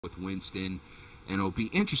with Winston, and it'll be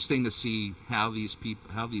interesting to see how these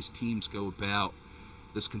teams go about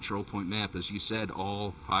this control point map. As you said,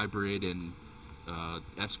 all hybrid and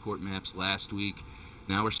escort maps last week.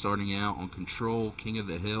 Now we're starting out on control, King of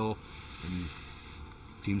the Hill, and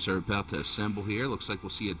teams are about to assemble here. Looks like we'll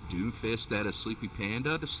see a Doomfist at a Sleepy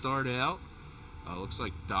Panda to start out. Looks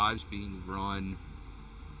like dives being run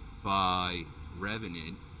by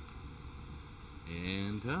Revenant.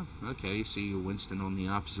 And, okay, you see Winston on the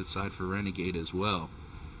opposite side for Renegade as well.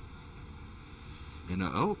 And,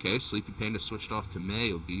 okay, Sleepy Panda switched off to May.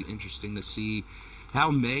 It'll be interesting to see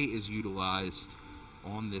how May is utilized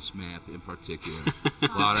on this map in particular. A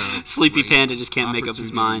lot of Sleepy Panda just can't make up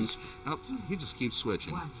his mind. Oh, he just keeps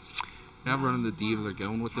switching. Now running the Diva, they're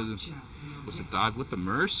going with the dive, with the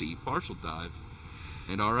Mercy, partial dive.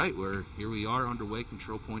 And, all right, here we are underway.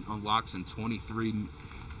 Control point unlocks in 20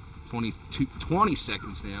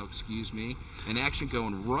 seconds now, excuse me. And action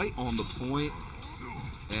going right on the point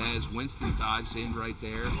as Winston dives in right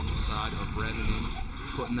there on the side of Revenant,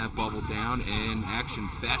 putting that bubble down. And action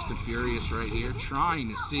fast and furious right here, trying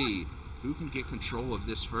to see who can get control of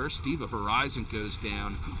this first. Diva Horizon goes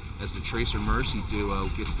down as the Tracer Mercy duo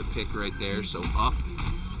gets the pick right there. So up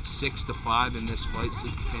 6-5 in this fight.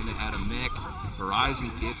 Sleepy Panda out of mech. Horizon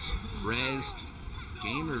gets rezzed.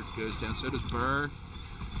 Gamer goes down, so does Burr.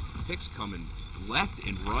 Picks coming left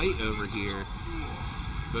and right over here.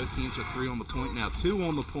 Both teams are 3 on the point now. 2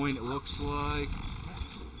 on the point, it looks like.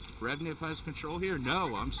 Revenant has control here?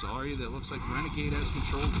 No, I'm sorry. That looks like Renegade has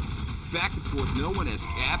control. Back and forth. No one has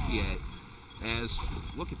capped yet. As,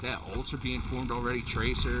 look at that. Ults are being formed already.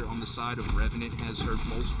 Tracer on the side of Revenant has her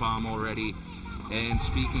pulse bomb already. And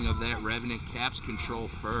speaking of that, Revenant caps control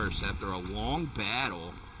first after a long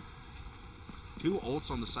battle. 2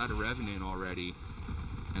 ults on the side of Revenant already.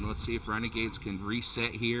 And let's see if Renegades can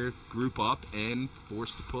reset here, group up, and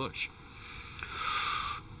force the push.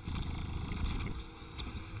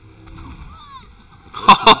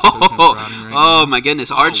 Oh my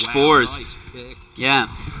goodness, Arched Fours. Nice pick. Yeah.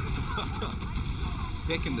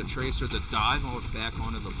 Picking the Tracer, the dive back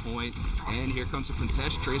onto the point. And here comes a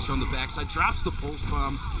contest. Tracer on the backside, drops the pulse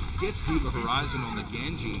bomb, gets Diva Horizon on the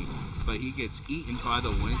Genji, but he gets eaten by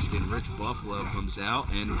the Winston. Rich Buffalo comes out,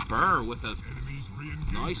 and Burr with a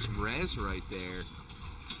nice res right there,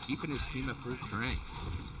 keeping his team at full strength.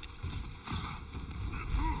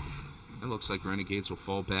 It looks like Renegades will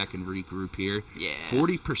fall back and regroup here. Yeah.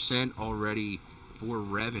 40% already for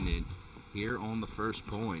Revenant here on the first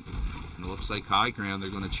point. And it looks like high ground,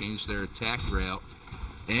 they're going to change their attack route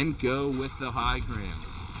and go with the high ground.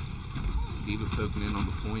 Diva poking in on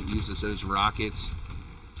the point, uses those rockets.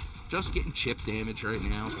 Just getting chip damage right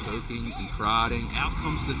now, poking and prodding. Out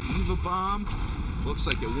comes the Diva Bomb. Looks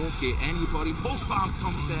like it won't get anybody. Pulse Bomb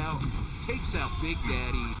comes out, takes out Big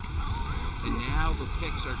Daddy. And now the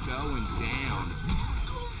picks are going down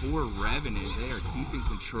for Revenant. They are keeping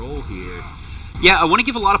control here. Yeah, I want to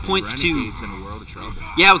give a lot of points to... Renegades in a world of trouble.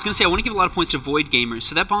 Yeah, I was going to say, I want to give a lot of points to Void Gamers.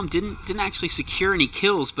 So that bomb didn't actually secure any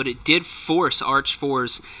kills, but it did force Arched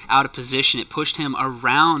Fours out of position. It pushed him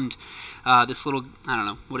around this little, I don't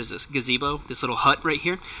know, what is this, gazebo? This little hut right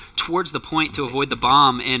here, towards the point to avoid the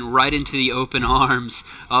bomb, and right into the open arms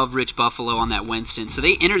of Rich Buffalo on that Winston. So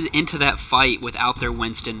they entered into that fight without their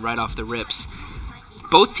Winston right off the rips.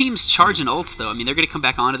 Both teams charging ults, though. I mean, they're going to come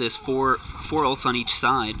back onto this, four ults on each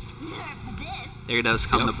side. There it does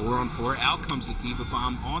come, the 4 on 4. Out comes the Diva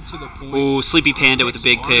Bomb onto the point. Ooh, Sleepy Panda with a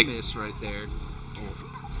big pick. Right there.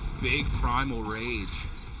 Oh, big Primal Rage.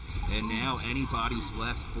 And now anybody's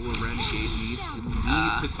left for Renegade needs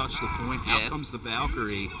to touch the point. Out comes the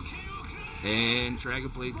Valkyrie. And Dragon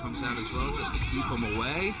Blade comes out as well just to keep him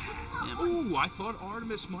away. Yep. Ooh, I thought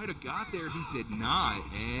Artemis might have got there. He did not.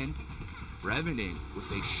 And Revenant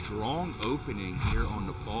with a strong opening here on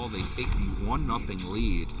Nepal. They take the 1-0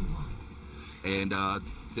 lead. And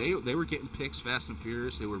they were getting picks fast and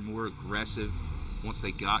furious. They were more aggressive once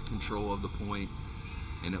they got control of the point.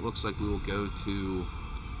 And it looks like we will go to...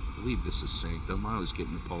 I believe this is Sanctum. I always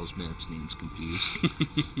get Nepal's maps names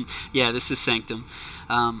confused. Yeah, this is Sanctum.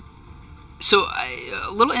 So,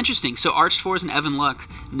 a little interesting. So, Arched Fours and Evan Luck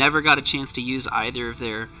never got a chance to use either of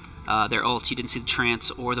their ults. You didn't see the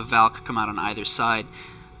Trance or the Valk come out on either side.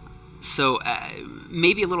 So,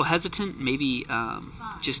 maybe a little hesitant. Maybe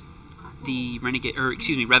just the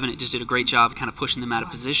Revenant just did a great job kind of pushing them out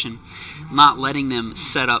of position, not letting them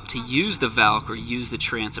set up to use the Valk or use the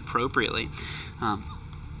Trance appropriately.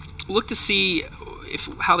 Look to see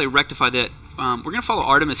how they rectify that. We're going to follow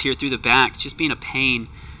Artemis here through the back, just being a pain,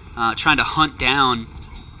 trying to hunt down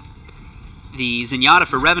the Zenyatta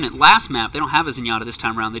for Revenant. Last map, they don't have a Zenyatta this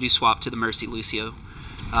time around. They do swap to the Mercy Lucio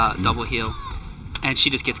double heal. And she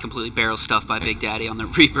just gets completely barrel stuffed by Big Daddy on the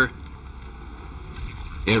Reaper.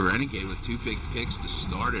 Yeah, Renegade with 2 big picks to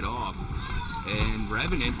start it off. And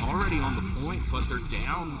Revenant already on the point, but they're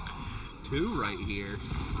down 2 right here.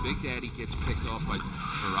 Big Daddy gets picked off by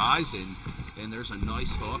Horizon, and there's a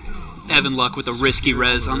nice hook. Evan Luck with a risky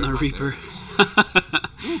res on the Reaper.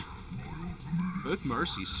 Both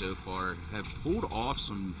Mercies so far have pulled off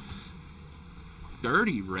some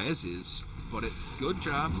dirty reses, but a good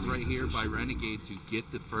job right here by Renegade to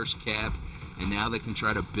get the first cap, and now they can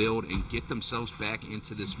try to build and get themselves back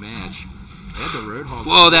into this match. They had the Roadhog.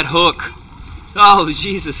 Whoa, that hook. Oh,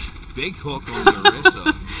 Jesus. Big hook on the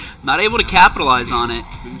Orisa. Not able to capitalize on it.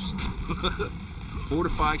 Boost.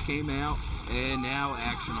 Fortify came out, and now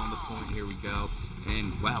action on the point. Here we go.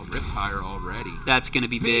 And wow, Riptire already. That's going to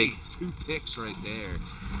be big. 2 picks right there.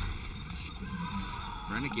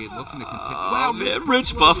 Renegade looking to continue. Oh, man,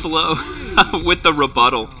 Rich Buffalo with the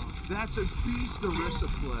rebuttal. That's a beast Orisa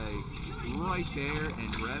play right there,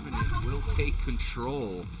 and Revenant will take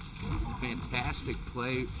control. Fantastic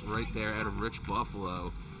play right there out of Rich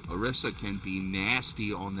Buffalo. Orisa can be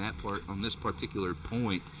nasty on that part, on this particular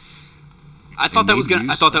point. I thought that was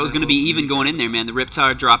gonna be even going in there, man. The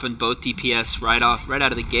Riptire dropping both DPS right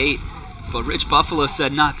out of the gate, but Rich Buffalo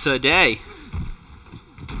said not today.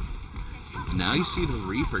 Now you see the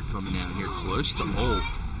Reaper coming out here close to ult.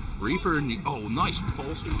 Reaper, nice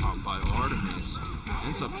pulse pop by Artemis.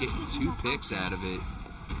 Ends up getting 2 picks out of it.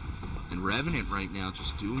 And Revenant right now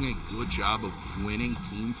just doing a good job of winning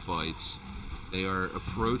team fights. They are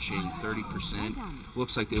approaching 30%.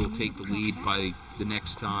 Looks like they will take the lead by the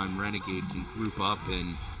next time Renegade can group up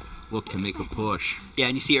and look to make a push. Yeah,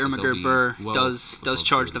 and you see Ermiger Burr does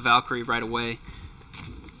charge the Valkyrie right away.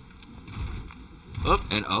 Oh.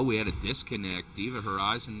 And we had a disconnect. Diva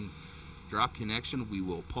Horizon drop connection. We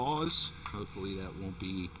will pause. Hopefully that won't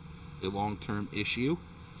be a long-term issue.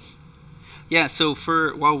 Yeah. So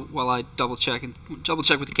for while I double check with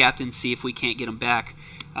the captain, see if we can't get him back.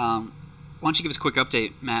 Why don't you give us a quick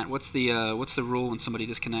update, Matt? What's the rule when somebody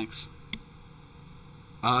disconnects?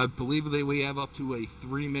 I believe that we have up to a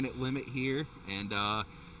 3-minute limit here, and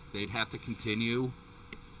they'd have to continue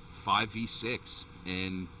 5v6.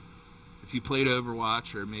 And if you played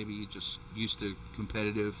Overwatch, or maybe you just used to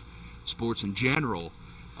competitive sports in general,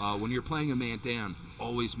 when you're playing a man down,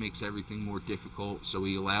 always makes everything more difficult. So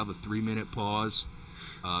we allow the 3-minute pause,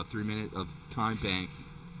 3 minute of time bank.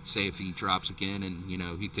 Say if he drops again and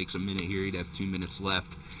he takes a minute here, he'd have 2 minutes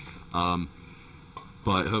left.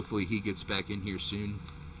 But hopefully he gets back in here soon,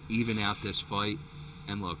 even out this fight.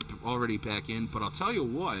 And look, already back in. But I'll tell you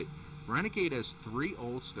what, Renegade has 3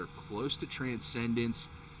 ults. They're close to Transcendence.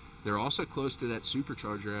 They're also close to that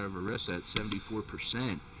supercharger out of Orisa at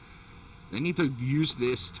 74%. They need to use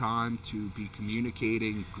this time to be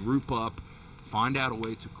communicating, group up, find out a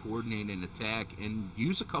way to coordinate an attack, and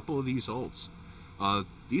use a couple of these ults.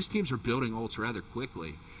 These teams are building ults rather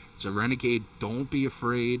quickly. So Renegade, don't be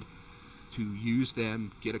afraid to use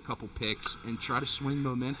them, get a couple picks, and try to swing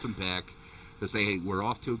momentum back. Because they were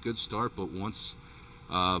off to a good start, but once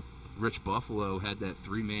Rich Buffalo had that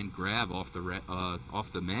 3-man grab off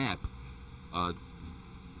the map,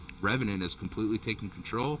 Revenant has completely taken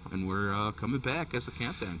control, and we're coming back as the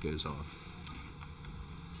countdown goes off.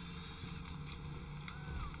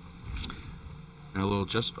 Now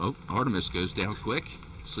Artemis goes down quick.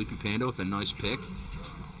 Sleepy Panda with a nice pick.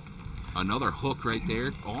 Another hook right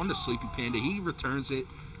there on the Sleepy Panda. He returns it.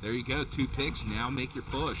 There you go, 2 picks. Now make your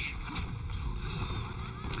push.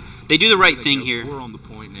 They do the right thing here. 4 on the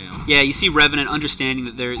point now. Yeah, you see Revenant understanding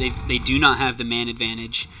that they do not have the man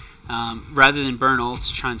advantage. Rather than burn ults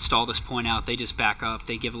to try and stall this point out, they just back up.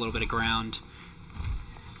 They give a little bit of ground.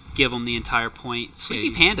 Give them the entire point.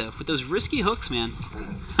 Sleepy Panda with those risky hooks, man.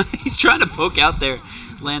 He's trying to poke out there,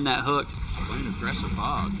 land that hook. Playing aggressive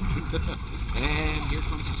hog. And here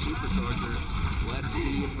comes the supercharger. Let's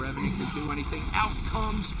see if Revenant can do anything. Out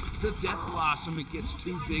comes the Death Blossom. It gets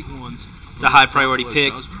 2 big ones. It's a high priority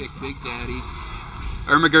pick. Does pick Big Daddy.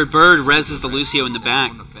 Ermiger Bird reses the Lucio in the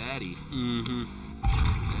back. And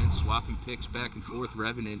swapping picks back and forth.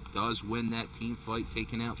 Revenant does win that team fight,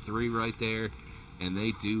 taking out 3 right there. And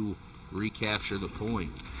they do recapture the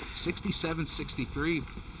point. 67-63.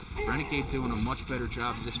 Renegade doing a much better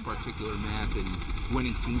job of this particular map and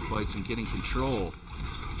winning team fights and getting control.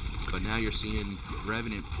 But now you're seeing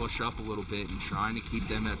Revenant push up a little bit and trying to keep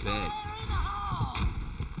them at bay.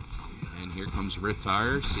 And here comes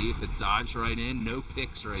Riptire. See if it dives right in. No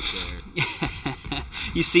picks right there.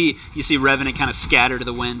 You see Revenant kind of scatter to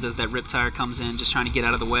the winds as that Riptire comes in, just trying to get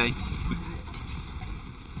out of the way.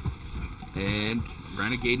 And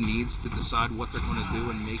Renegade needs to decide what they're going to do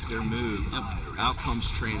and make their move. Out comes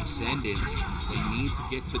Transcendence. They need to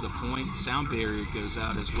get to the point. Sound barrier goes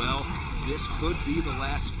out as well. This could be the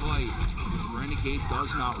last fight. Renegade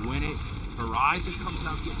does not win it. Horizon comes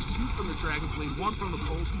out, gets two from the Dragon Blade, one from the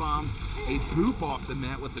Pulse Bomb, a boop off the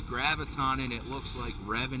mat with the Graviton, and it looks like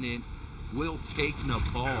Revenant will take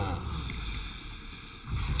Nepal.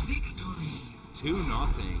 2-0.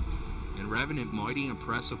 And Revenant mighty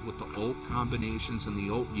impressive with the ult combinations and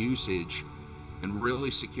the ult usage, and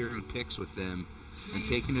really securing picks with them and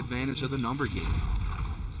taking advantage of the number game.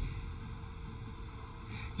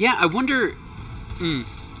 Yeah, I wonder.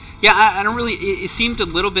 Yeah, I don't really. It seemed a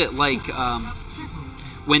little bit like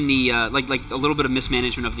when the like a little bit of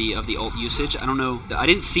mismanagement of the ult usage. I don't know. I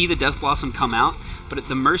didn't see the Death Blossom come out, but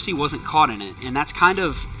the Mercy wasn't caught in it, and that's kind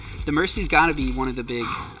of the Mercy's got to be one of the big,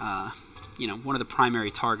 one of the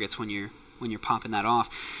primary targets when you're popping that off.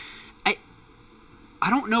 I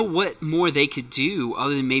don't know what more they could do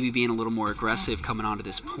other than maybe being a little more aggressive coming onto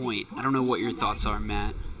this point. I don't know what your thoughts are,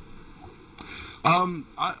 Matt.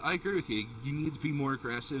 I agree with you. You need to be more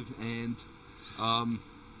aggressive, and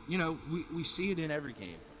we see it in every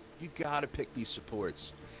game. You got to pick these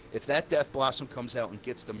supports. If that Death Blossom comes out and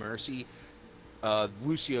gets the Mercy,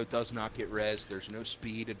 Lucio does not get res. There's no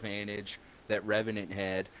speed advantage that Revenant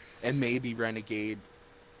had, and maybe Renegade,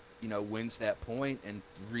 wins that point and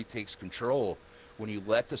retakes control. When you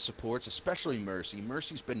let the supports, especially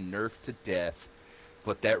Mercy's been nerfed to death,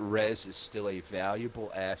 but that res is still a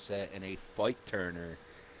valuable asset and a fight turner.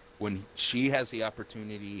 When she has the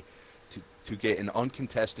opportunity to get an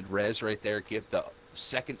uncontested res right there, give the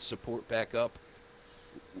second support back up.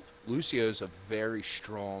 Lucio's a very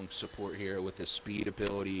strong support here with his speed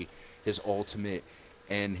ability, his ultimate,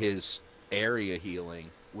 and his area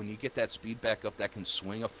healing. When you get that speed back up, that can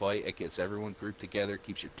swing a fight. It gets everyone grouped together,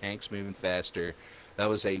 keeps your tanks moving faster. That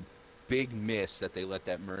was a big miss that they let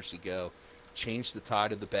that Mercy go. Changed the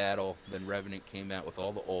tide of the battle. Then Revenant came out with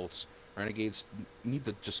all the ults. Renegades need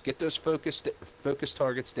to just get those focus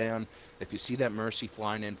targets down. If you see that Mercy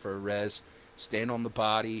flying in for a res, stand on the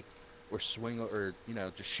body or swing, or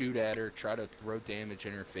just shoot at her, try to throw damage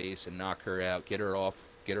in her face and knock her out, get her off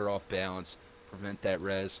balance, prevent that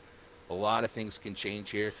res. A lot of things can change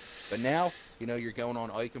here. But now, you're going on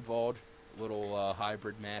Eichenwald, little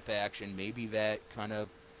hybrid map action. Maybe that kind of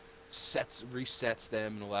resets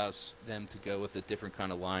them and allows them to go with a different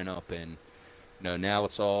kind of lineup. And now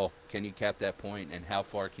it's all, can you cap that point and how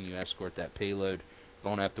far can you escort that payload?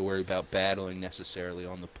 Don't have to worry about battling necessarily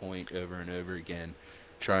on the point over and over again,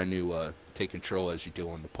 trying to take control as you do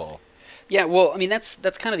on Nepal. Yeah, well, I mean that's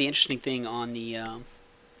kind of the interesting thing on the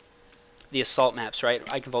assault maps, right?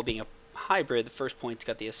 Eichenwald being a hybrid, the first point's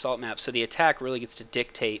got the assault map, so the attack really gets to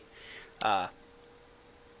dictate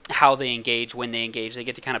how they engage, when they engage. They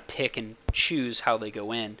get to kind of pick and choose how they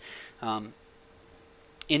go in.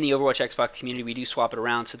 In the Overwatch Xbox community, we do swap it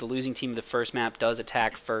around, so the losing team of the first map does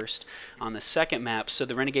attack first on the second map, so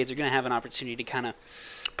the Renegades are going to have an opportunity to kind of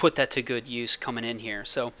put that to good use coming in here.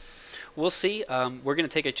 So we'll see. We're going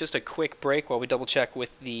to take just a quick break while we double check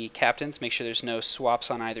with the captains, make sure there's no swaps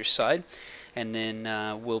on either side, and then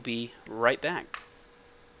we'll be right back.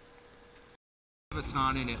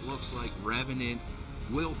 And it looks like Revenant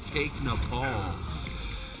will take Nepal.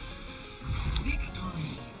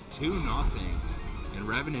 2-0. And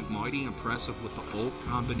Revenant mighty impressive with the ult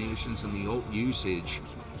combinations and the ult usage,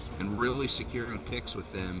 and really securing picks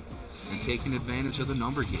with them and taking advantage of the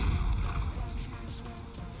number game.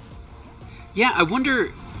 Yeah, I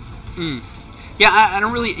wonder. Yeah, I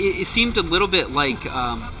don't really. It seemed a little bit like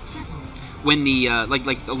when the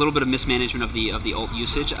like a little bit of mismanagement of the ult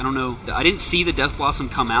usage. I don't know. I didn't see the Death Blossom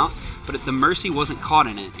come out, but the Mercy wasn't caught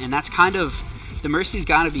in it, and that's kind of the Mercy's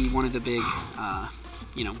got to be one of the big,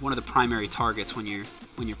 one of the primary targets when you're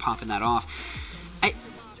popping that off.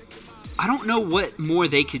 I don't know what more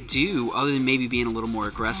they could do other than maybe being a little more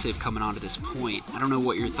aggressive coming onto this point. I don't know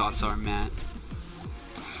what your thoughts are, Matt.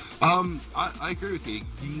 I agree with you.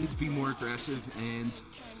 You need to be more aggressive, and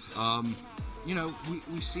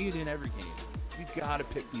we see it in every game. You got to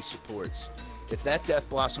pick these supports. If that Death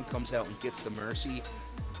Blossom comes out and gets the Mercy,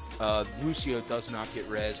 Lucio does not get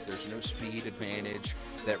res. There's no speed advantage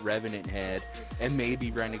that Revenant had, and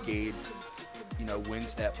maybe Renegade,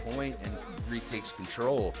 wins that point and retakes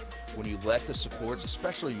control. When you let the supports,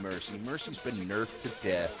 especially Mercy's been nerfed to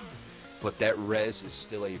death, but that res is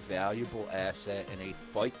still a valuable asset and a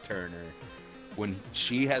fight turner. When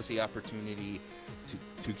she has the opportunity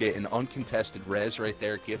to get an uncontested res right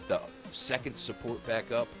there, give the second support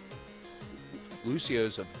back up.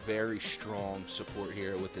 Lucio's a very strong support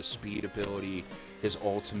here with his speed ability, his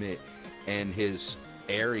ultimate, and his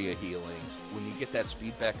area healing. When you get that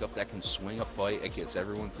speed back up, that can swing a fight. It gets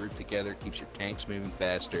everyone grouped together, keeps your tanks moving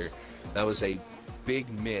faster. That was a big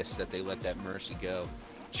miss that they let that Mercy go.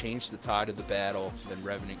 Changed the tide of the battle. Then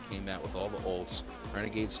Revenant came out with all the ults.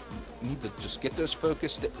 Renegades need to just get those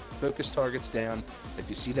focus targets down. If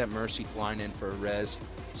you see that Mercy flying in for a res,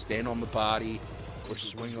 stand on the body or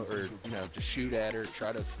swing, or just shoot at her,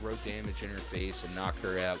 try to throw damage in her face and knock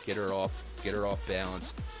her out, get her off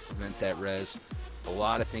balance, prevent that res. A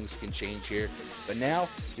lot of things can change here, but now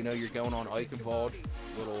you're going on Eichenwald,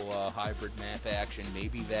 little hybrid map action.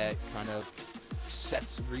 Maybe that kind of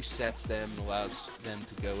resets them and allows them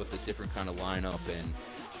to go with a different kind of lineup.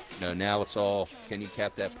 And now it's all, can you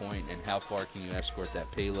cap that point and how far can you escort that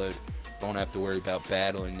payload? Don't have to worry about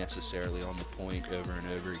battling necessarily on the point over and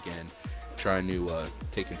over again, trying to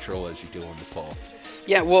take control as you do on the Paul.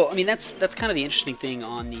 Yeah, well, I mean that's kind of the interesting thing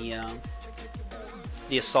on the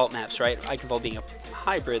assault maps, right? Eichenwald being a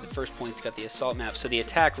hybrid, the first point's got the assault map, so the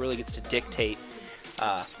attack really gets to dictate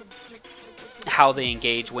how they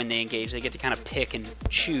engage, when they engage. They get to kind of pick and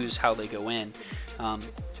choose how they go in.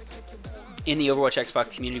 In the Overwatch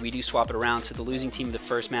Xbox community, we do swap it around, so the losing team of the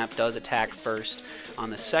first map does attack first on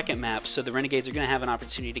the second map, so the Renegades are going to have an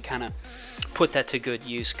opportunity to kind of put that to good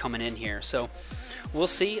use coming in here. So we'll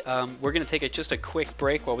see. We're going to take just a quick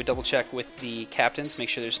break while we double check with the captains, make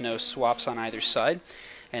sure there's no swaps on either side,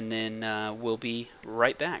 and then we'll be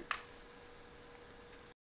right back.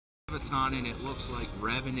 And it looks like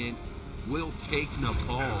Revenant will take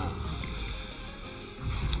Nepal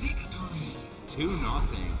 2-0.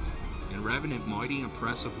 And Revenant mighty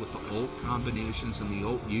impressive with the ult combinations and the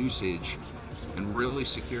ult usage, and really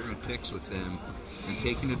securing picks with them and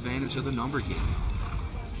taking advantage of the number game.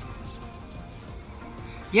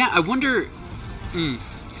 Yeah, I wonder.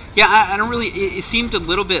 Yeah, I don't really. It seemed a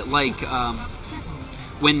little bit like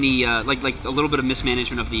when the like a little bit of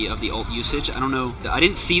mismanagement of the ult usage. I don't know. I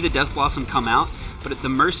didn't see the Death Blossom come out, but the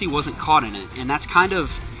Mercy wasn't caught in it, and that's kind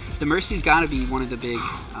of, the Mercy's got to be one of the big,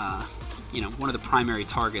 one of the primary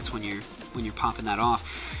targets when you're popping that off.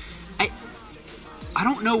 I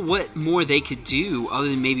don't know what more they could do other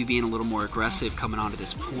than maybe being a little more aggressive coming onto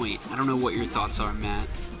this point. I don't know what your thoughts are, Matt.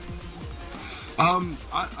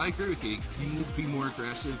 I agree with you. You need to be more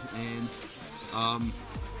aggressive, and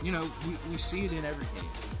we see it in every game.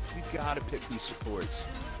 You got to pick these supports.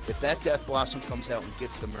 If that Death Blossom comes out and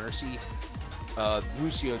gets the Mercy,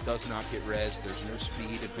 Lucio does not get res. There's no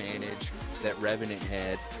speed advantage that Revenant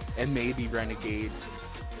had, and maybe Renegade,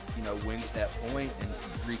 wins that point and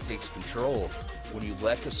retakes control. When you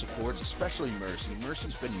let the supports, especially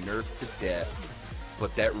Mercy's been nerfed to death,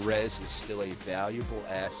 but that res is still a valuable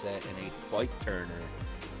asset and a fight turner.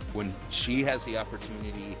 When she has the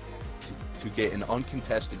opportunity to get an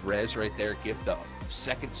uncontested res right there, give the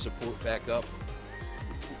second support back up.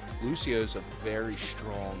 Lucio's a very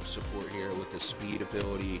strong support here with his speed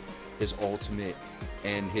ability, his ultimate,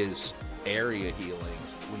 and his area healing.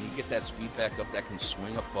 When you get that speed back up, that can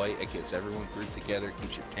swing a fight. It gets everyone grouped together,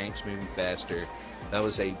 keeps your tanks moving faster. That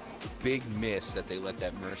was a big miss that they let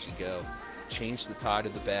that Mercy go. Changed the tide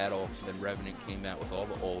of the battle. Then Revenant came out with all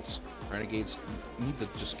the ults. Renegades need to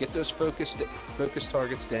just get those focus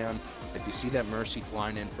targets down. If you see that Mercy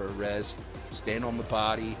flying in for a res, stand on the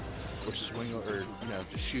body or swing, or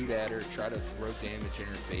just shoot at her, try to throw damage in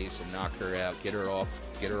her face and knock her out, get her off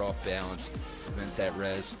balance, prevent that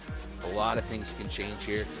res. A lot of things can change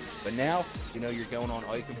here, but now you're going on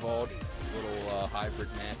Eichenwald, little hybrid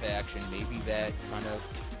map action. Maybe that kind of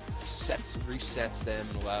resets them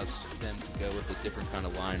and allows them to go with a different kind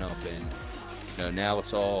of lineup. And now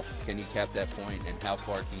it's all, can you cap that point and how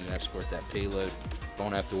far can you escort that payload?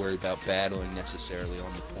 Don't have to worry about battling necessarily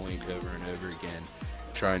on the point over and over again,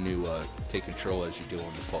 trying to take control as you do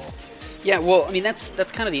on the Paul. Yeah, well, I mean that's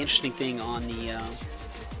kind of the interesting thing on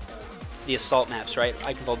the assault maps, right?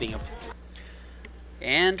 Eichenwald being a...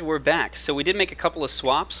 And we're back. So we did make a couple of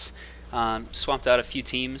swaps, swapped out a few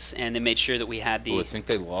teams, and then made sure that we had the... Oh, I think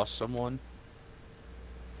they lost someone.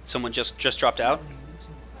 Someone just dropped out?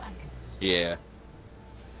 Yeah.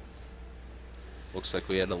 Looks like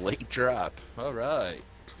we had a late drop. All right.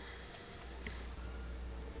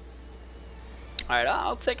 All right,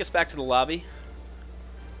 I'll take us back to the lobby.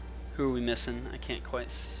 Who are we missing? I can't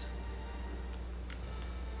quite see.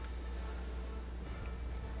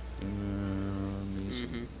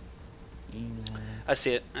 I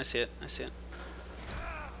see it. I see it. I see it.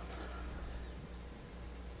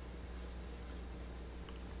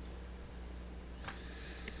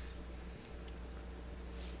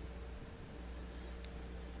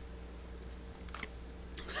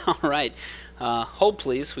 All right. Hold,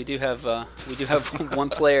 please. We do have one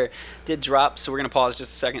player did drop, so we're going to pause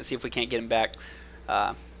just a second, see if we can't get him back.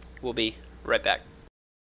 We'll be right back.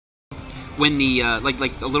 When the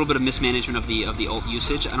like a little bit of mismanagement of the ult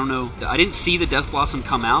usage, I don't know. I didn't see the Death Blossom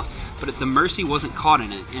come out, but the Mercy wasn't caught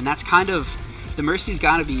in it, and that's kind of the Mercy's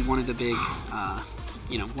got to be one of the big,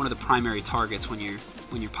 one of the primary targets when you're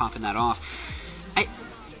popping that off.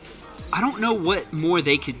 I don't know what more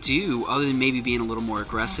they could do other than maybe being a little more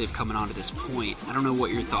aggressive coming on to this point. I don't know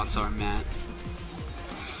what your thoughts are, Matt.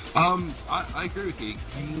 I agree with you.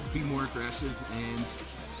 You need to be more aggressive,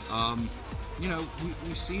 and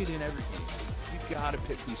we see it in every game. You've got to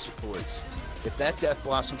pick these supports. If that Death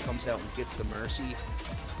Blossom comes out and gets the Mercy,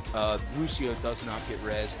 Lucio does not get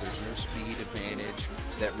res. There's no speed advantage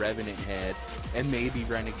that Revenant had, and maybe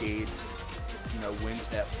Renegade, wins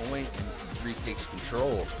that point and retakes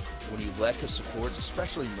control. When you let the supports,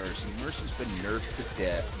 especially Mercy, Mercy's been nerfed to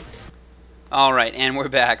death. All right, and we're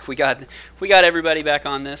back. We got everybody back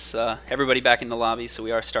on this. Everybody back in the lobby, so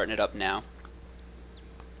we are starting it up now.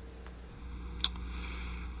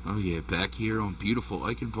 Oh yeah, back here on beautiful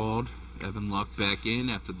Eichenwald. Evan Luck back in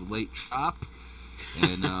after the late chop.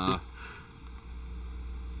 And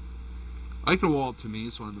Eichenwald to me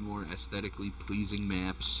is one of the more aesthetically pleasing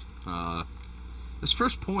maps. This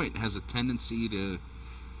first point has a tendency to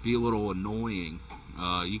be a little annoying.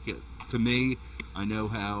 To me, I know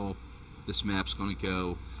how this map's going to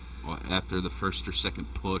go after the first or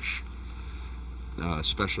second push,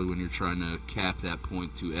 especially when you're trying to cap that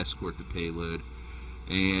point to escort the payload.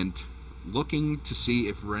 And looking to see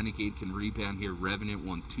if Renegade can rebound here. Revenant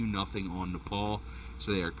won 2-0 on Nepal,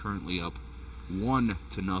 so they are currently up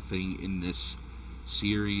 1-0 in this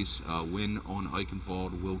series. Win on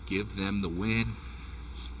Eichenwald will give them the win,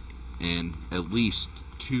 and at least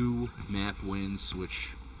 2 map wins, which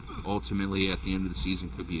ultimately at the end of the season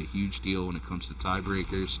could be a huge deal when it comes to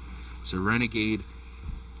tiebreakers. So Renegade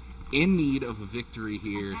in need of a victory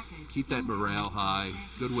here. Keep that morale high.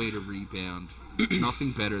 Good way to rebound.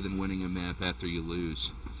 Nothing better than winning a map after you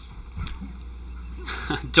lose.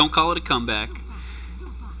 Don't call it a comeback.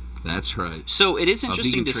 That's right. So it is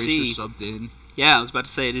interesting to see. Subbed in. Yeah, I was about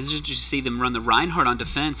to say, it is interesting to see them run the Reinhardt on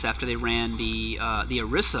defense after they ran the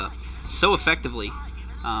Orisa so effectively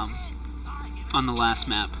on the last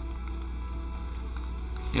map.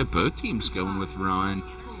 Yeah, both teams going with Ryan,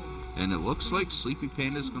 and it looks like Sleepy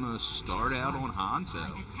Panda's going to start out on Hanzo.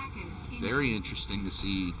 Very interesting to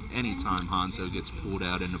see anytime Hanzo gets pulled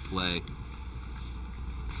out into play.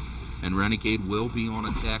 And Renegade will be on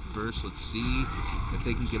attack first. Let's see if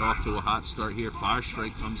they can get off to a hot start here. Fire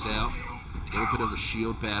Strike comes out. A little bit of a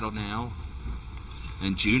shield battle now.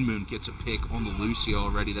 And June Moon gets a pick on the Lucio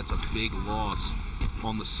already. That's a big loss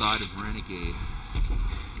on the side of Renegade.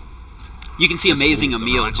 You can see Amazing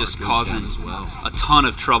Emil just causing a ton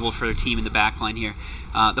of trouble for their team in the backline here.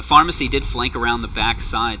 The Pharmacy did flank around the back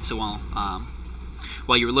side, so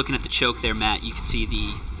while you were looking at the choke there, Matt, you could see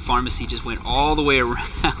the Pharmacy just went all the way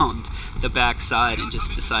around the back side and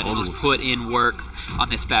just decided to just put in work on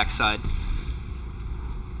this back side.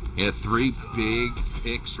 Yeah, 3 big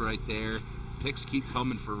picks right there. Picks keep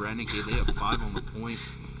coming for Renegade. They have 5 on the point.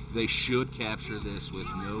 They should capture this with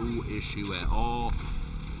no issue at all.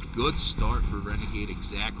 Good start for Renegade,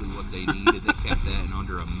 exactly what they needed. They kept that in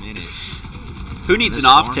under a minute. Who needs an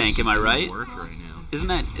off tank? Am I right? Work right now. Isn't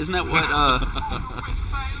that what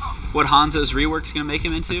what Hanzo's rework's gonna make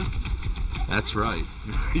him into? That's right.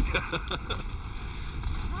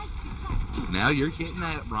 Now you're getting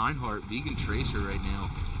that Reinhardt Vegan Tracer right now.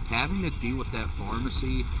 Having to deal with that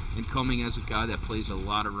Pharmacy and coming as a guy that plays a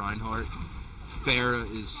lot of Reinhardt, Farah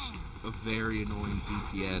is a very annoying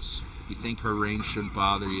DPS. You think her range shouldn't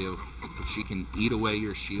bother you, but she can eat away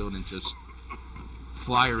your shield and just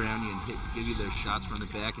fly around you and give you those shots from the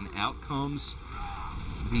back, and out comes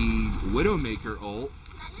the Widowmaker ult,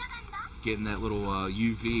 getting that little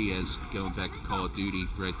UV as going back to Call of Duty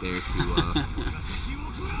right there to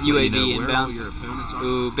UAV inbound. Your opponents are.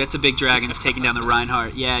 Ooh, Bits of Big Dragons taking down the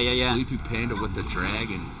Reinhardt. Yeah. Sleepy Panda with the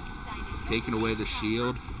dragon, taking away the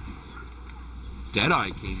shield. Deadeye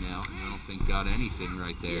came out, and I don't think got anything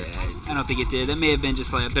right there. Yeah, I don't think it did. It may have been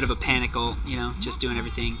just like a bit of a panic ult, just doing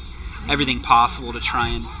everything possible to try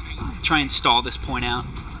and stall this point out.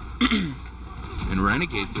 And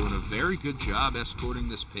Renegade doing a very good job escorting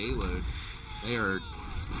this payload. They are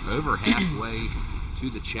over halfway to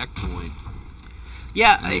the checkpoint.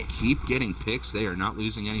 Yeah, and they keep getting picks. They are not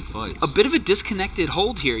losing any fights. A bit of a disconnected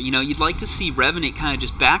hold here. You'd like to see Revenant kind of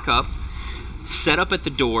just back up, set up at the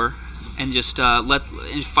door, and just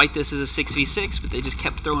fight this as a 6v6, but they just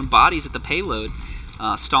kept throwing bodies at the payload.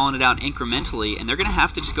 stalling it out incrementally, and they're going to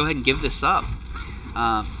have to just go ahead and give this up.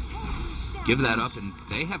 Give that up, and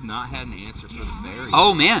they have not had an answer for the Fairy.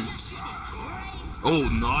 Oh, man. Oh,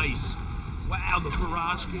 nice. Wow, the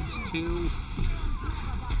Barrage gets 2.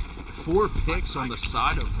 4 picks on the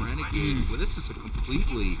side of Renegade. Well, this is a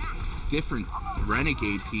completely different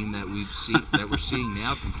Renegade team that we're seeing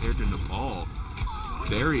now compared to Nepal.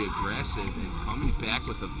 Very aggressive and coming back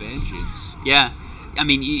with a vengeance. Yeah. I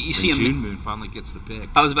mean, you see June Moon finally gets the pick.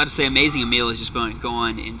 I was about to say, Amazing Emil is just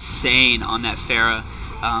going insane on that Pharah.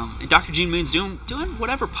 And Dr. June Moon's doing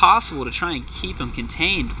whatever possible to try and keep him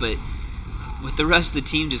contained, but with the rest of the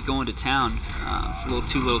team just going to town, it's a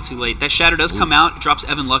little too late. That Shatter does come out, drops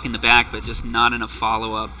Evan Luck in the back, but just not enough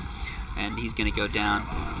follow-up, and he's going to go down.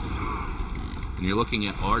 And you're looking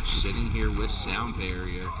at Arch sitting here with Sound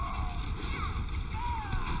Barrier.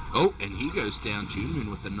 Oh, and he goes down. June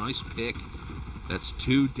Moon with a nice pick. That's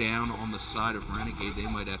 2 down on the side of Renegade. They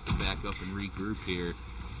might have to back up and regroup here.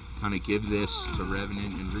 Kind of give this to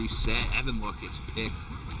Revenant and reset. Evan Luck gets picked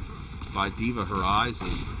by Diva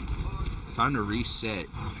Horizon. Time to reset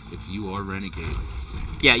if you are Renegade.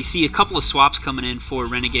 Yeah, you see a couple of swaps coming in for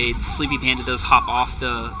Renegade. Sleepy Panda does hop off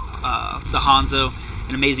the Hanzo,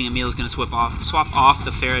 and Amazing Emil is going to swap off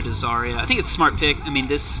the Pharah to Zarya. I think it's a smart pick. I mean,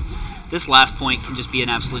 this last point can just be an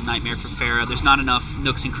absolute nightmare for Pharah. There's not enough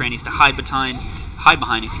nooks and crannies to hide behind.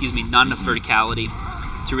 Not enough verticality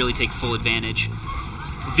to really take full advantage.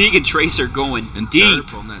 Vegan Tracer going and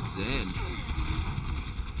deep on that Zen.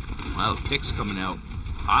 Wow, the picks coming out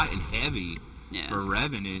hot and heavy for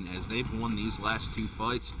Revenant as they've won these last 2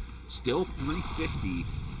 fights. Still 350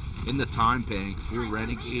 in the time bank for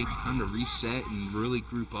Renegade. Time to reset and really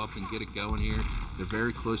group up and get it going here. They're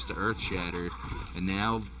very close to Earth Shatter. And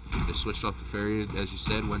now they switched off the Fairy, as you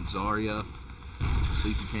said, went Zarya.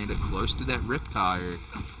 Sleepy Panda close to that Riptire.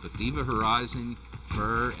 But Diva Horizon,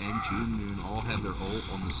 Fur, and June Moon all have their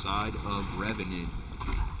ult on the side of Revenant.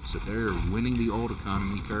 So they're winning the ult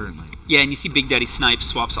economy currently. Yeah, and you see Big Daddy Snipe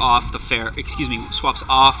swaps off the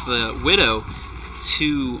Widow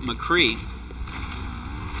to McCree.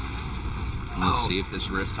 Let's see if this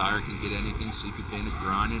Riptire can get anything. Sleepy Panda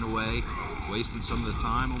grinding away, wasting some of the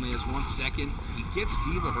time. Only has 1 second. He gets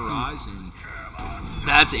Diva Horizon.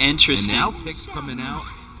 That's interesting. And now picks coming out.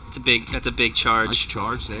 That's a big charge. Nice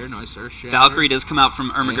charge there. Nice Earth Shatter. Valkyrie does come out from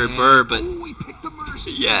Ermagerd Burr, but he picked the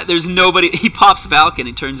Mercy. Yeah, there's nobody. He pops Valken, and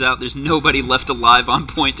it turns out there's nobody left alive on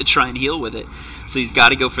point to try and heal with it. So he's got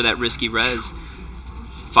to go for that risky res.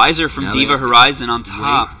 Visor from now Diva Horizon on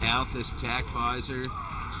top. Wait out this tack Visor.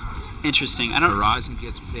 Interesting. I don't. Horizon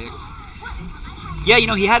gets picked. Yeah, you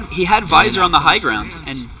know he had Visor on the high ground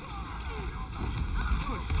and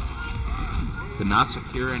could not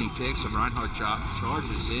secure any picks, and Reinhardt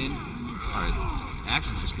charges in. All right,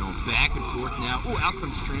 action just going back and forth now. Oh, out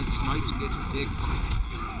comes Trent. Snipes gets picked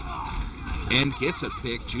and gets a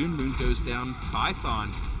pick. June Moon goes down.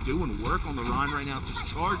 Python doing work on the Rhine right now. Just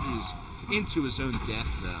charges into his own death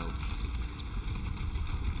though.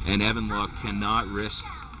 And Evan Luck cannot risk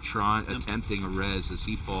attempting a res as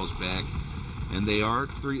he falls back. And they're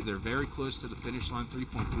very close to the finish line,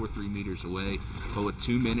 3.43 meters away. But with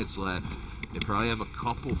 2 minutes left, they probably have a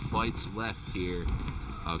couple fights left here.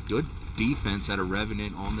 Good defense out of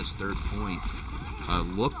Revenant on this 3rd point.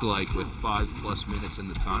 Looked like with 5+ minutes in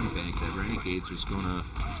the time bank that Renegades was going to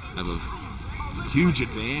have a huge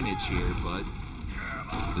advantage here, but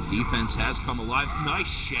the defense has come alive. Nice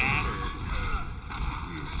shatter.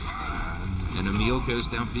 And Emil goes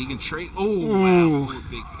down. Vegan Trade. Oh, wow. 4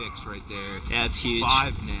 big picks right there. Yeah, it's huge.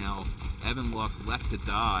 5 now. Evan Luck left to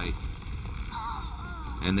die.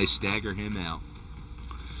 And they stagger him out.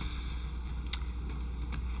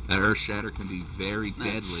 That Earth Shatter can be very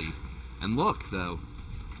deadly. And look, though.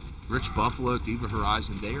 Rich Buffalo, Diva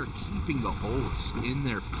Horizon, they are keeping the ults in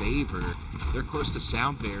their favor. They're close to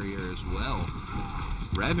Sound Barrier as well.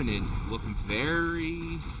 Revenant looking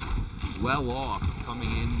very well off,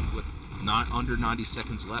 coming in with not under 90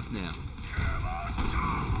 seconds left now.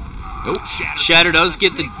 Oh, Shatter does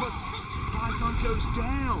get the... Python goes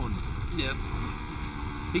down. Yep.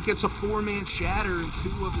 He gets a 4-man Shatter and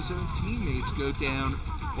 2 of his own teammates go down.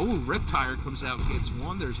 Oh, Riptire comes out and gets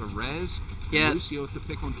 1. There's a res. Yeah. Lucio with the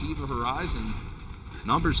pick on Diva Horizon.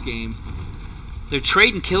 Numbers game. They're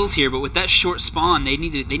trading kills here, but with that short spawn, they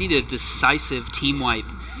need a decisive team wipe,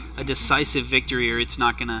 a decisive victory, or it's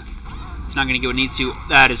not gonna go where it needs to.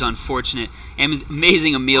 That is unfortunate.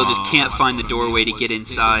 Amazing Emil just can't find the doorway to get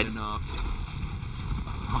inside.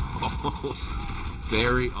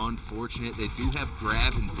 Very unfortunate. They do have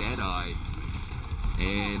Grab and Deadeye,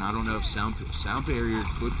 and I don't know if Sound Barrier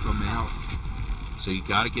could come out. So you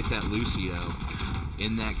got to get that Lucio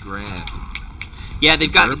in that grab. Yeah,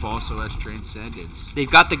 they've got... Burp also has Transcendence. They've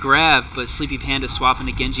got the grab, but Sleepy Panda swapping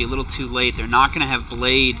to Genji a little too late. They're not going to have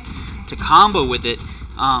Blade to combo with it.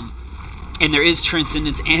 And there is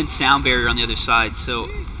Transcendence and Sound Barrier on the other side, so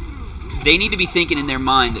they need to be thinking in their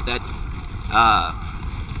mind that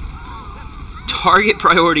target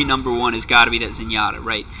priority number one has got to be that Zenyatta,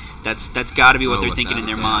 right? That's got to be what they're thinking in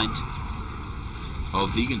their mind. Oh,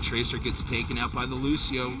 Vegan Tracer gets taken out by the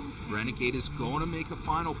Lucio. Renegade is going to make a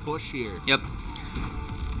final push here. Yep.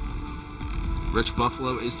 Rich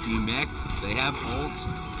Buffalo is demeched. They have ults.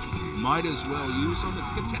 Might as well use them.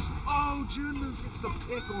 It's contested. Oh, Junmu gets the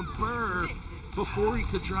pick on Burr before he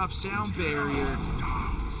could drop Sound Barrier.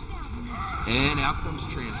 And out comes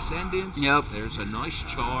Transcendence. Yep. There's a nice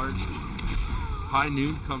charge. High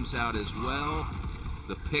Noon comes out as well.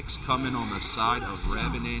 The picks come in on the side of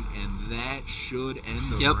Revenant, and that should end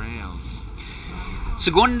the round.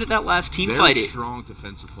 So going into that last team fight, strong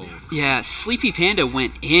defensive hold. Yeah, Sleepy Panda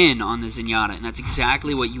went in on the Zenyatta, and that's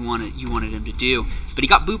exactly what you wanted him to do. But he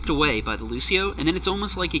got booped away by the Lucio, and then it's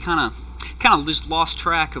almost like he kind of just lost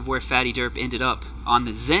track of where Fatty Derp ended up on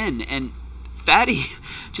the Zen, and Fatty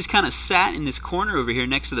just kind of sat in this corner over here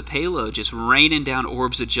next to the payload, just raining down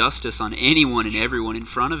orbs of justice on anyone and everyone in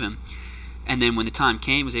front of him. And then when the time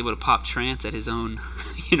came, was able to pop trance at his own,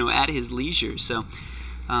 at his leisure. So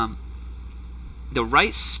the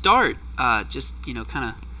right start, just kind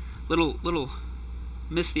of little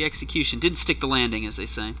missed the execution, didn't stick the landing, as they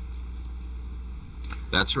say.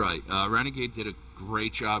 That's right. Renegade did a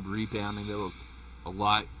great job rebounding. They looked a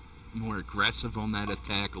lot more aggressive on that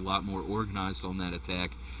attack, a lot more organized on that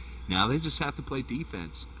attack. Now they just have to play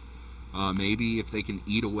defense. Maybe if they can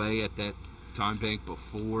eat away at that time bank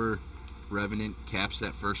before Revenant caps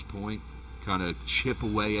that first point, kind of chip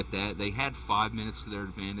away at that. They had 5 minutes to their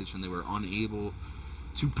advantage, and they were unable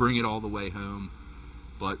to bring it all the way home.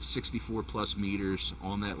 But 64 plus meters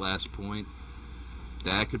on that last point,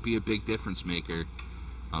 that could be a big difference maker.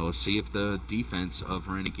 Let's see if the defense of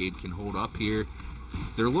Renegade can hold up here.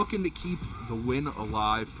 They're looking to keep the win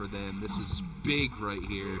alive for them. This is big right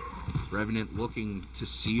here. Revenant looking to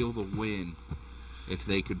seal the win if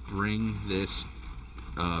they could bring this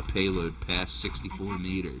payload past 64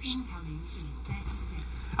 meters.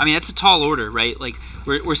 I mean, that's a tall order, right? Like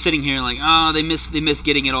we're sitting here like, oh, they missed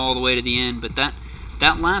getting it all the way to the end, but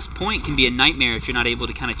that last point can be a nightmare if you're not able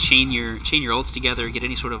to kind of chain your ults together, get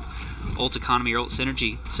any sort of ult economy or ult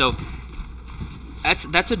synergy. So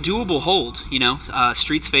that's a doable hold,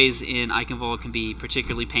 Streets phase in Eichenwald can be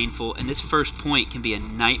particularly painful, and this first point can be a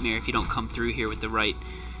nightmare if you don't come through here with the right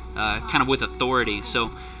kind of with authority.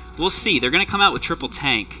 So we'll see. They're going to come out with triple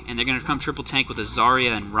tank, and they're going to come triple tank with a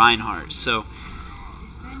Zarya and Reinhardt. So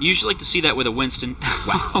you usually like to see that with a Winston.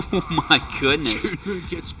 Wow. Oh my goodness.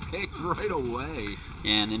 Gets picked right away.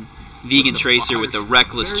 Yeah, and then Vegan Tracer with the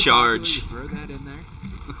reckless charge. Throw that in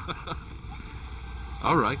there.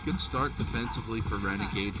 All right, good start defensively for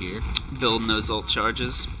Renegade here. Building those ult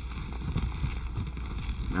charges.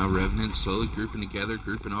 Now Revenant slowly grouping together,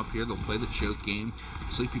 grouping up here. They'll play the choke game.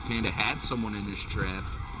 Sleepy Panda had someone in his trap.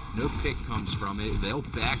 No pick comes from it. They'll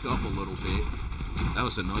back up a little bit. That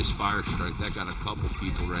was a nice fire strike. That got a couple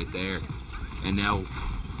people right there. And now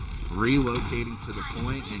relocating to the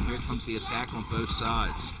point, and here comes the attack on both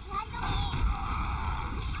sides.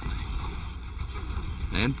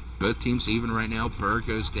 And both teams even right now. Burr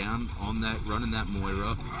goes down on that, running that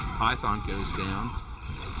Moira. Python goes down.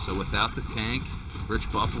 So without the tank,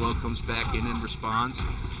 Rich Buffalo comes back in and responds.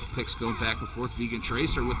 Picks going back and forth. Vegan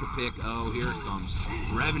Tracer with the pick. Oh, here it comes.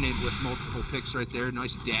 Revenant with multiple picks right there.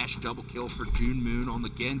 Nice dash double kill for June Moon on the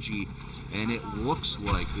Genji. And it looks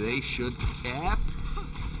like they should cap.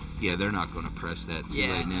 Yeah, they're not going to press that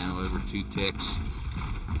right now. Over 2 ticks.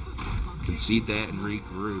 Concede that and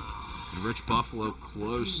regroup. And Rich Buffalo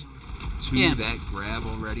close to that grab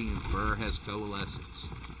already, and Burr has coalescence.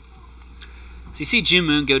 So you see June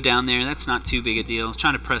Moon go down there. That's not too big a deal. He's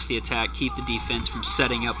trying to press the attack, keep the defense from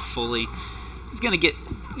setting up fully. He's gonna get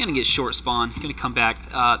short spawn. He's gonna come back.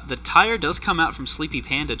 The tire does come out from Sleepy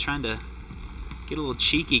Panda, trying to get a little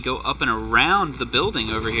cheeky, go up and around the building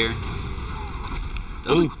over here.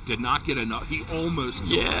 Did not get enough. He almost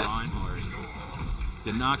killed Reinhardt.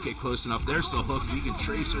 Did not get close enough. There's the hook. Vegan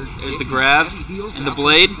Tracer. There's the grab and the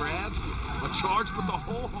blade. A charge, but the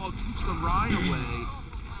whole hog keeps the Rhine away.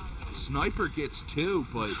 Sniper gets 2,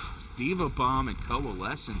 but Diva Bomb and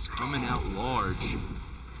Coalescence coming out large.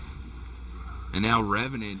 And now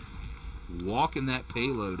Revenant walking that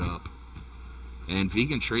payload up. And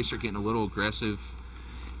Vegan Tracer getting a little aggressive.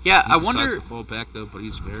 Yeah, He decides to fall back though, but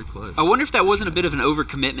he's very close. I wonder if that wasn't a bit of an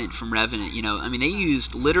overcommitment from Revenant. You know, I mean, they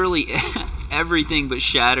used literally everything but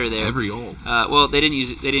Shatter there. Every ult. Well, they didn't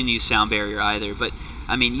use Sound Barrier either. But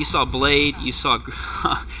I mean, you saw Blade. You saw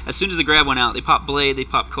as soon as the grab went out, they popped Blade. They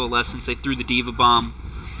popped Coalescence. They threw the Diva Bomb.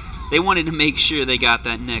 They wanted to make sure they got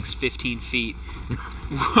that next 15 feet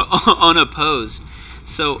unopposed.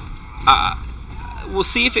 So we'll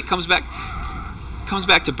see if it comes back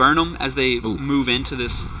to burn them as they move into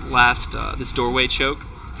this last this doorway choke.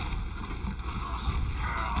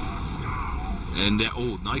 And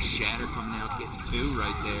nice Shatter coming out, getting 2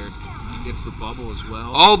 right there. He gets the bubble as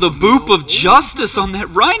well. Oh, the boop of justice on that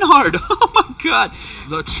Reinhardt. Oh my God.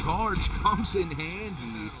 The charge comes in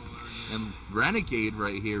handy. And Renegade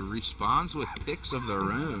right here responds with picks of their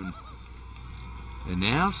own. And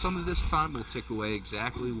now some of this time will tick away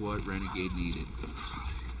exactly what Renegade needed.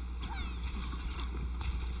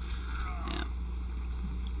 Yeah.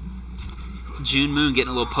 June Moon getting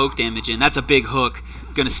a little poke damage in. That's a big hook.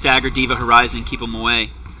 Going to stagger Diva Horizon, keep him away.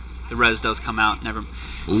 The res does come out.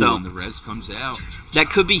 So and the res comes out. That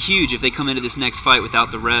could be huge if they come into this next fight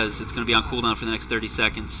without the res. It's going to be on cooldown for the next 30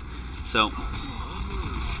 seconds. So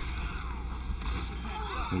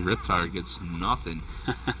the Riptire gets nothing.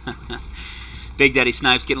 Big Daddy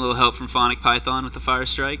Snipes getting a little help from Phonic Python with the Fire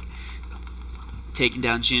Strike. Taking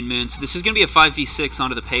down June Moon. So this is going to be a 5v6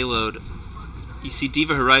 onto the payload. You see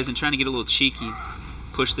Diva Horizon trying to get a little cheeky.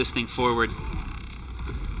 Push this thing forward.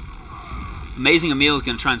 Amazing Emil is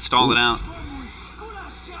going to try and stall it out.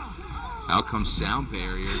 Out comes Sound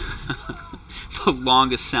Barrier. The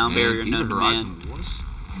longest Sound Barrier known to man.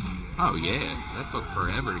 Oh yeah, that took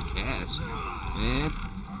forever to cast. And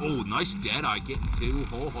nice Deadeye getting 2.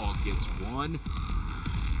 Whole Hog gets 1.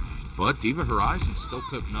 But Diva Horizon still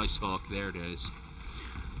put nice hook. There it is.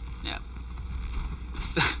 Yeah.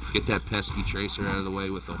 Get that pesky Tracer out of the way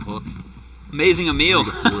with a hook. Amazing Emil.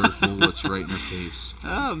 3 to 4 bullets right in her face.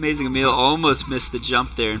 Oh, Amazing Emil almost missed the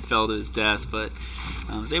jump there and fell to his death, but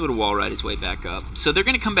was able to wall ride his way back up. So they're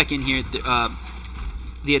going to come back in here.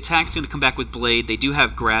 The attack's going to come back with Blade. They do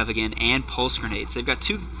have Grav again and Pulse Grenades. They've got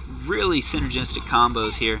 2 really synergistic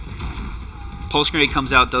combos here. Pulse Grenade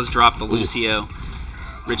comes out, does drop the Lucio.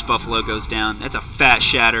 Rich Buffalo goes down. That's a fat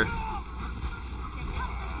Shatter.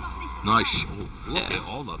 Nice. Look at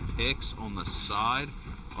all the picks on the side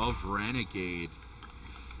of Renegade.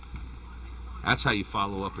 That's how you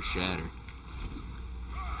follow up a Shatter.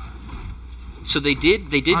 So they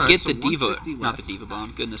did get the Diva, not the left. Diva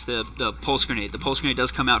Bomb, goodness, the Pulse Grenade. The Pulse Grenade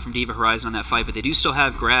does come out from Diva Horizon on that fight, but they do still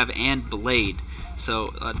have Grav and Blade.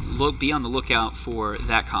 So be on the lookout for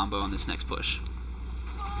that combo on this next push.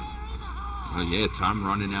 Oh yeah, time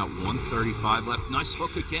running out, 1:35 left. Nice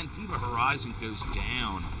hook again, Diva Horizon goes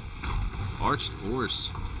down. Arched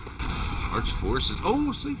Force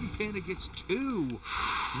is... Sleeping Panda gets 2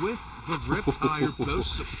 with the Riptire, both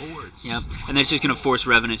supports. Yep, and that's just going to force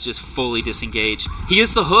Revenant to just fully disengage. He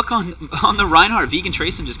is the hook on the Reinhardt. Vegan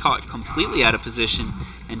Tracing just caught completely out of position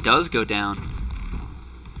and does go down.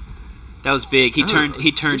 That was big. He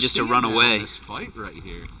turned just to run away. This fight right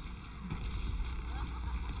here.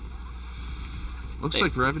 Looks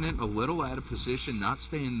like Revenant a little out of position, not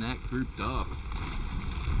staying that grouped up.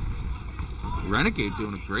 Renegade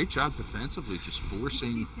doing a great job defensively, just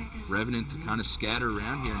forcing Revenant to kind of scatter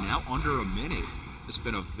around here. Now under a minute. It's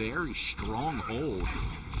been a very strong hold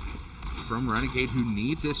from Renegade, who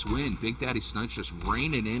need this win. Big Daddy Snipes just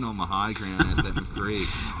raining in on the high ground as that McCree.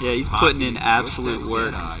 Yeah, he's putting in absolute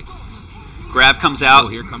work. Grab comes out.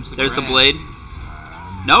 Here comes There's the Blade.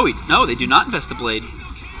 No, they do not invest the Blade.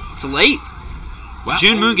 It's late. Wow.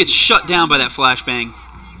 June Moon gets shut down by that flashbang.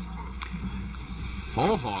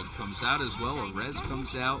 Whole Hog comes out as well. A res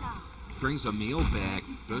comes out, brings Emil back.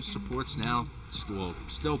 Both supports now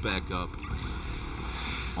still back up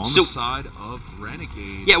on the side of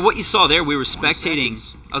Renegade. Yeah, what you saw there, we were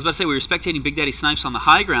spectating. I was about to say we were spectating Big Daddy Snipes on the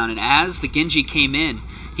high ground, and as the Genji came in,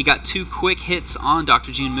 he got 2 quick hits on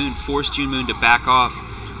Dr. June Moon, forced June Moon to back off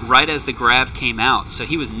right as the grab came out. So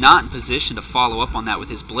he was not in position to follow up on that with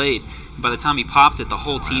his Blade. By the time he popped it, the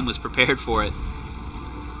whole team was prepared for it.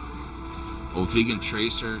 Vegan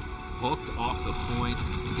Tracer hooked off the point.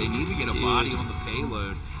 They need to get a body on the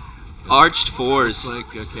payload. Arched Force.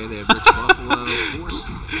 Like, okay, they have Rich Buffalo.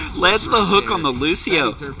 Lands the hook on the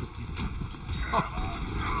Lucio.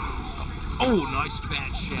 Nice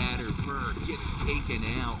fat Shatter. Bird gets taken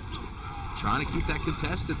out. Trying to keep that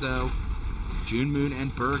contested, though. June Moon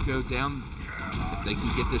and Bird go down. If they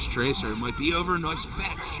can get this Tracer, it might be over. Nice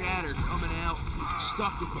fat Shatter coming out.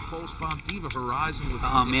 Stuck with the Pulse Bomb. Diva Horizon with the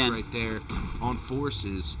hit right there on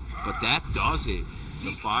Forces. But that does it.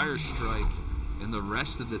 The Fire Strike and the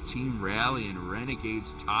rest of the team rally, and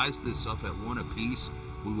Renegades ties this up at 1 apiece.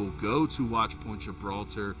 We will go to Watch Point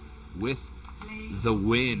Gibraltar with the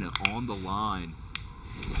win on the line.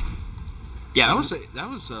 Yeah, that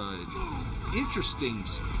was a interesting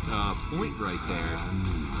point right there.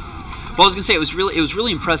 Well, I was gonna say it was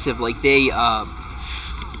really impressive. Like they,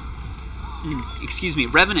 excuse me,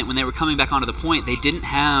 Revenant, when they were coming back onto the point, they didn't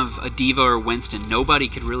have a Diva or Winston. Nobody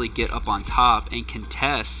could really get up on top and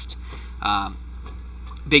contest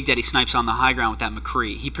Big Daddy Snipes on the high ground with that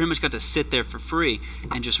McCree. He pretty much got to sit there for free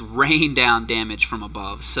and just rain down damage from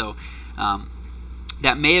above. So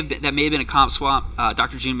that may have been a comp swap.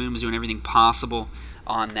 Dr. June Moon was doing everything possible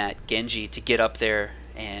on that Genji to get up there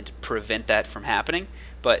and prevent that from happening,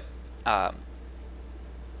 but the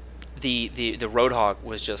Roadhog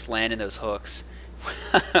was just landing those hooks,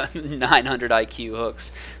 900 IQ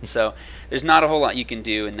hooks. So there's not a whole lot you can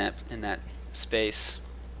do in that space.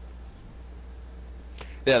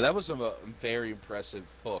 Yeah, that was a very impressive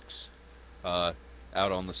hooks out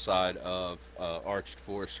on the side of Arched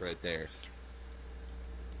Force right there.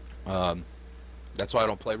 That's why I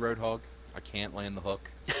don't play Roadhog. I can't land the hook.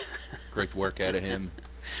 Great work out of him.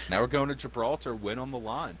 Now we're going to Gibraltar, win on the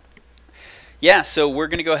line. Yeah, so we're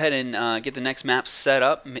going to go ahead and get the next map set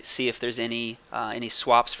up, see if there's any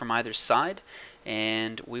swaps from either side,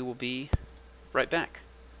 and we will be right back.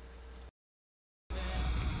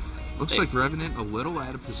 Looks like Revenant a little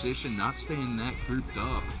out of position, not staying that grouped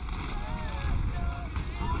up.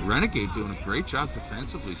 Renegade doing a great job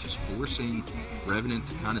defensively, just forcing Revenant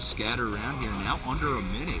to kind of scatter around here. Now under a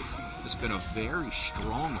minute. It's been a very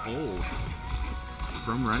strong hold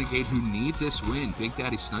from Renegade, who need this win. Big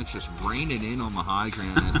Daddy Snipes just raining in on the high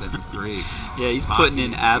ground as that McCree. Yeah, he's putting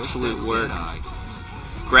in absolute work.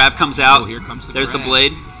 Grab comes out. Oh, here comes the There's grab. the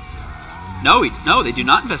blade. No, they do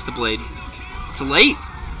not invest the blade. It's late.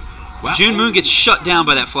 Wow. June Moon gets shut down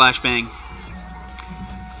by that flashbang.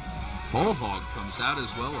 Bullhog comes out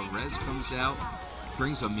as well. A Rez comes out,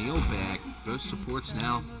 brings a meal back. Both supports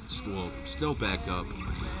now still back up.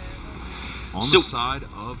 On the side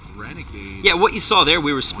of Renegade. Yeah, what you saw there,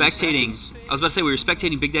 we were spectating. I was about to say we were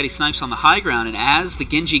spectating Big Daddy Snipes on the high ground, and as the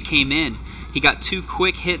Genji came in, he got 2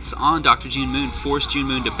 quick hits on Dr. June Moon, forced June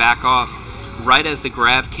Moon to back off right as the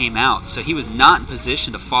grab came out. So he was not in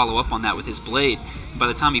position to follow up on that with his blade. By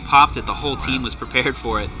the time he popped it, the whole team was prepared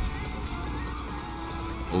for it.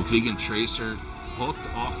 Oh, Vegan Tracer hooked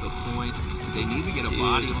off the point. They need to get a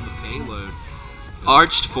body on the payload.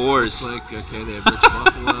 Arched Fours. Like, okay, they have Rich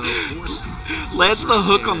Buffalo. Force. Lands the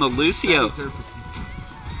hook on the Lucio.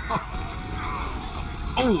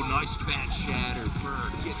 Oh, nice fat shatter.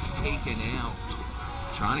 Bird gets taken out.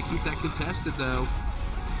 Trying to keep that contested, though.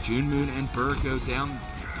 June Moon and Bird go down.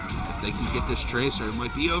 If they can get this Tracer, it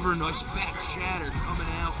might be over. Nice fat shatter coming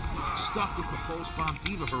out. Stuck with the Pulse Bomb.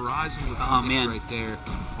 Diva Horizon with the hit right there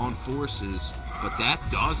on Forces. But that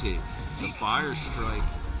does it. The Fire Strike.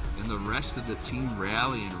 And the rest of the team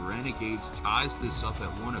rally, and Renegades ties this up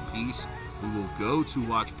at 1 apiece. We will go to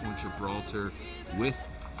Watch Point Gibraltar with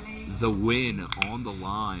the win on the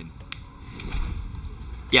line.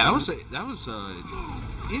 Yeah, that was a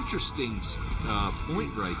interesting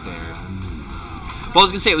point right there. Well, I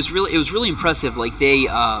was gonna say it was really impressive. Like they,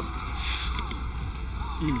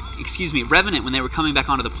 excuse me, Revenant, when they were coming back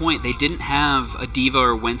onto the point, they didn't have a Diva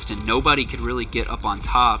or Winston. Nobody could really get up on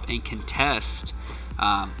top and contest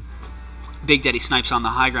Big Daddy Snipes on the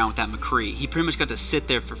high ground with that McCree. He pretty much got to sit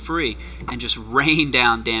there for free and just rain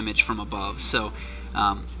down damage from above. So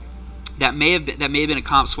that may have been a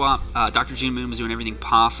comp swap. Dr. June Moon was doing everything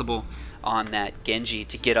possible on that Genji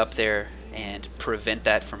to get up there and prevent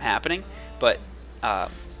that from happening, but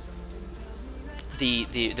the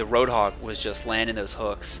Roadhog was just landing those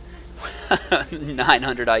hooks,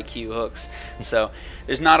 900 IQ hooks. So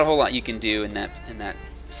there's not a whole lot you can do in that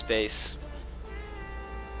space.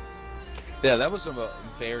 Yeah, that was a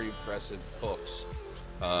very impressive hooks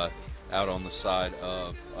out on the side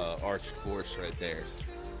of Arched Force right there.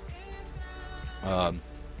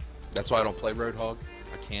 That's why I don't play Roadhog.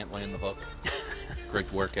 I can't land the hook.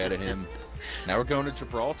 Great work out of him. Now we're going to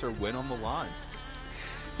Gibraltar, win on the line.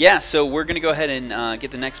 Yeah, so we're going to go ahead and get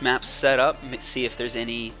the next map set up, see if there's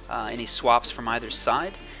any swaps from either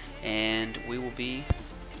side, and we will be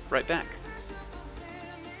right back.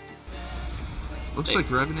 Looks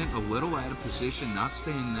like Revenant a little out of position, not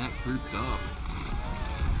staying that grouped up.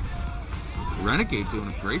 Renegade doing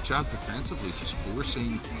a great job defensively, just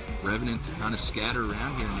forcing Revenant to kind of scatter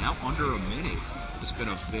around here. Now under a minute. It's been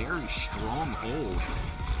a very strong hold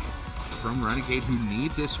from Renegade, who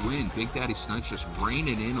need this win. Big Daddy Snipes just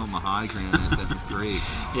raining in on the high ground as that McCree.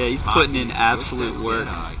 Yeah, he's putting in absolute work.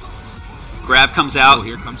 Grab comes out. Oh,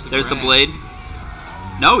 here comes There's grab. the blade.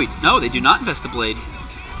 No, they do not invest the blade.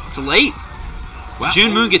 It's late. Wow.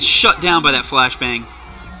 June Moon gets shut down by that flashbang.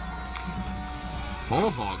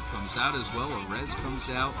 Bullhog comes out as well. Rez comes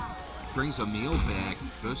out, brings a meal back.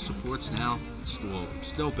 Both supports now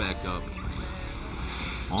still back up.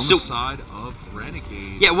 On the side of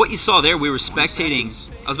Renegade. Yeah, what you saw there, we were spectating.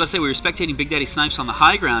 I was about to say we were spectating Big Daddy Snipes on the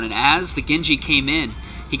high ground, and as the Genji came in,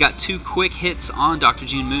 he got 2 quick hits on Dr.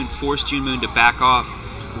 June Moon, forced June Moon to back off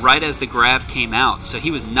right as the grab came out. So he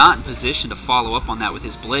was not in position to follow up on that with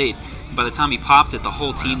his blade. And by the time he popped it, the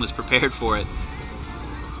whole team was prepared for it.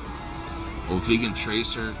 Oh, Vegan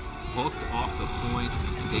Tracer hooked off the point.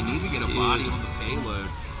 They need to get a body on the payload.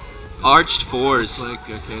 Arched fours. Looks like,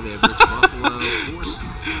 okay, they have Rich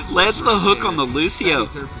Buffalo. Lands the hook on the Lucio.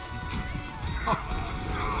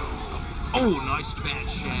 Oh, nice fat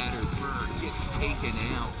shatter. Bird gets taken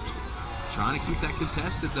out. Trying to keep that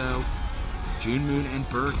contested, though. June Moon and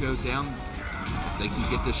Bird go down. If they can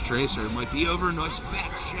get this Tracer, it might be over. Nice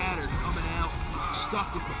fat shatter coming out.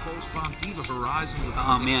 Stuck with the pulse bomb. Diva Horizon with the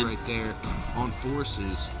hit right there on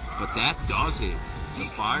Forces. But that does it. The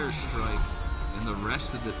Fire Strike and the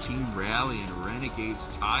rest of the team rally, and Renegades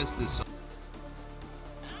ties this up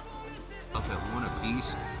at 1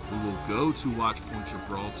 apiece. We will go to Watch Point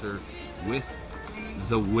Gibraltar with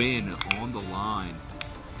the win on the line.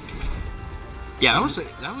 Yeah, that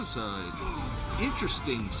was a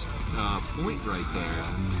interesting point right there.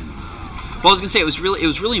 Well, I was gonna say it was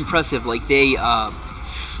really impressive. Like they,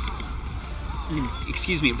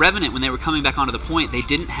 excuse me, Revenant, when they were coming back onto the point, they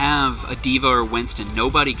didn't have a Diva or Winston.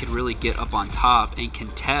 Nobody could really get up on top and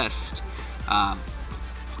contest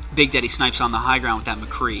Big Daddy Snipes on the high ground with that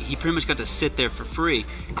McCree. He pretty much got to sit there for free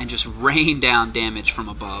and just rain down damage from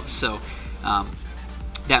above. So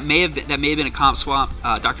that may have been a comp swap.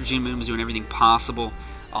 Dr. June Moon was doing everything possible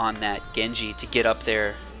on that Genji to get up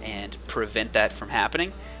there and prevent that from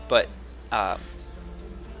happening, but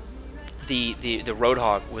the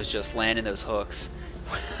Roadhog was just landing those hooks,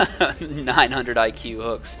 900 IQ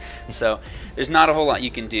hooks. So there's not a whole lot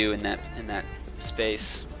you can do in that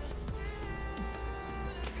space.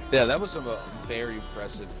 Yeah, that was a very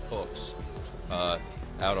impressive hooks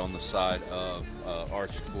out on the side of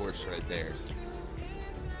Arch Force right there.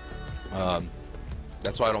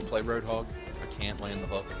 That's why I don't play Roadhog. I can't land the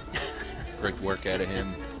hook. Great work out of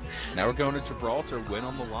him. Now we're going to Gibraltar, win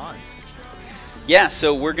on the line. Yeah,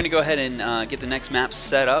 so we're going to go ahead and get the next map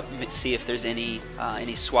set up, see if there's any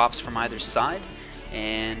swaps from either side,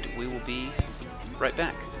 and we will be right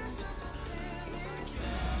back.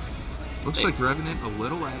 Looks like Revenant a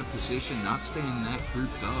little out of position, not staying that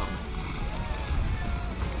grouped up.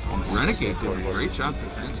 Renegade doing a great job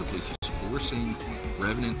defensively, just forcing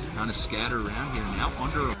Revenant to kind of scatter around here. Now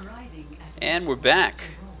under. And we're back.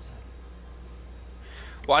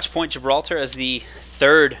 Watch Point Gibraltar as the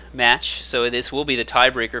third match, so this will be the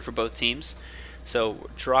tiebreaker for both teams. So we're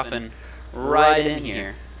dropping right in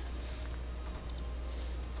here.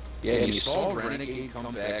 Yeah, and you saw Renegade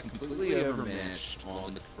come back completely overmatched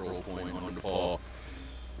on the control point on the ball.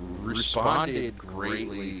 Responded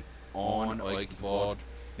greatly on Eichenwald.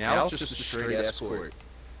 Now it's just a straight escort.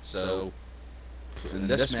 So in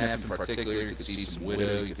this map in particular, you can see some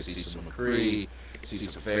Widow, you can see some McCree, you can see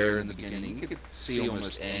some Fair in the beginning. You can see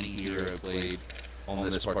almost any hero played on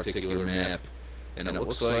this particular map. And it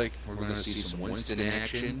looks like we're going to see some Winston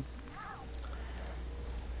action.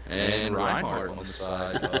 And Reinhardt on the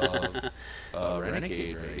side of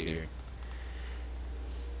Renegade right here.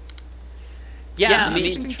 Yeah, I mean,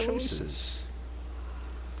 interesting choices.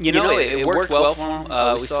 You know, it worked well for him.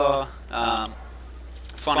 We saw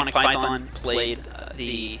Phonic Python played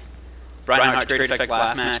the Reinhardt Great Effect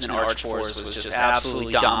last match, and Arch Force was just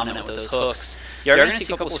absolutely dominant with those hooks. You're going to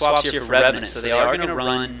see a couple swaps here for Revenant, so they are going to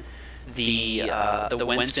run the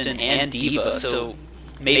Winston and Diva. So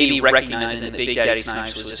maybe recognizing that Big Daddy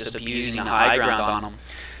Snipes was just abusing the high ground on them,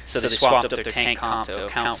 so they swapped up their tank comp to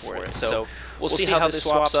account for it. So we'll see how this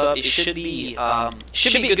swaps up. It should be a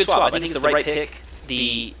good swap. I think it's the right pick.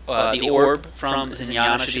 The orb from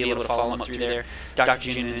Zenyatta should be able to follow him up through there.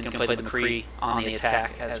 Dr. June can play the McCree on the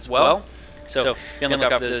attack as well. So be on the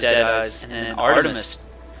lookout for those dead eyes. And then Artemis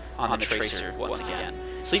on the Tracer once again.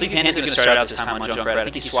 Sleepy Panda's going to start out this time on Junkrat. I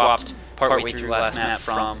think he swapped partway through last map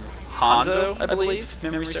from Hanzo, I believe, if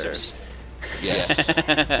memory serves. Yes.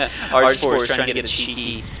 Arch Force trying to get a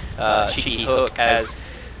cheeky hook as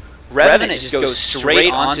Revenant just goes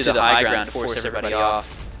straight onto the high ground to force everybody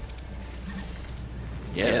off.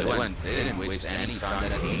 Yeah, they didn't waste any time.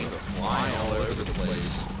 That team flying all over the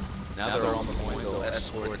place. Now they're on the point, they'll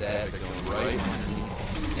escort that. They're going right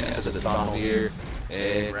to the tunnel here.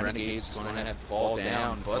 And Renegade's going to have to fall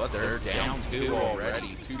down, but they're down 2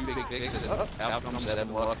 already. 2 big picks, and out comes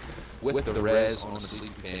Evan Luck with the res on the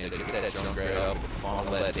Sleepy Panda to get that jump right up,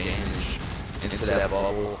 funnel that damage into that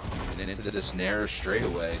bubble, and then into this narrow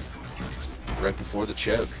straightaway right before the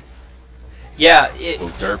choke. Yeah,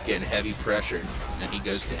 Derp getting heavy pressure, and he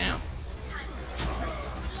goes down.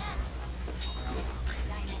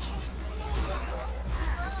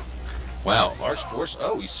 Wow, Arch Force,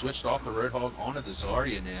 oh, he switched off the Roadhog onto the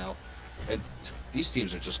Zarya now. And these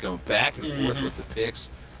teams are just going back and forth with the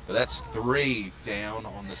picks. But that's 3 down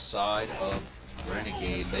on the side of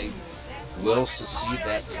Renegade. They will succeed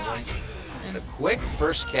that point. And a quick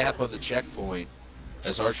first cap of the checkpoint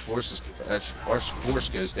as Arch Force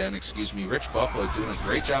goes down, excuse me. Rich Buffalo doing a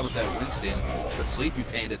great job with that Winston, but Sleepy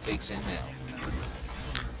Panda takes in now.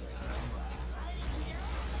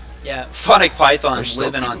 Yeah, Phonic Python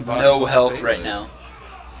living on no health right now.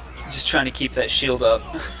 Just trying to keep that shield up.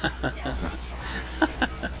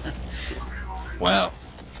 Wow.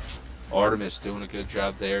 Artemis doing a good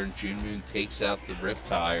job there, and June Moon takes out the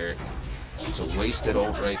Riptire. It's a wasted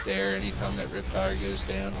ult right there anytime that Riptire goes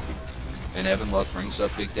down. And Evan Luck brings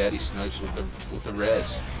up Big Daddy Snipes with the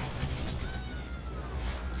res.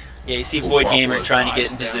 Yeah, you see Void Gamer trying to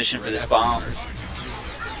get in position for this bomb.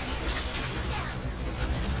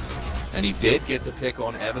 And he did get the pick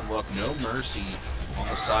on Evan Luck. No mercy on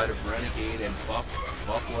the side of Renegade, and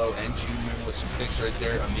Buffalo and June Moon with some picks right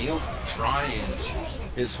there. Emil trying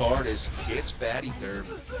his hardest, gets Batty Derp,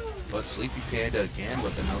 but Sleepy Panda again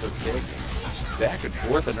with another pick. Back and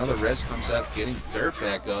forth, another res comes out, getting Derp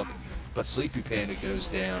back up, but Sleepy Panda goes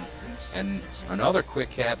down. And another quick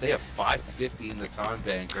cap. They have 5:50 in the time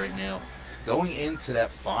bank right now, going into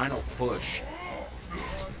that final push.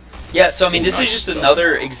 Yeah, so I mean, this is just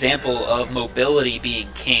another example of mobility being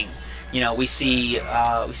king. You know, we see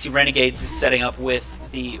Renegades setting up with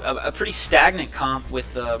a pretty stagnant comp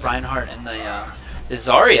with Reinhardt and the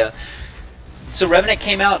Zarya. So Revenant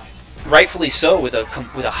came out rightfully so with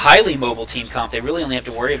a highly mobile team comp. They really only have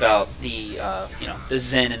to worry about the the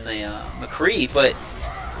Zen and the McCree, but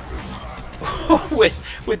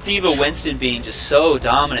with D.Va Winston being just so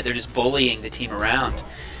dominant, they're just bullying the team around.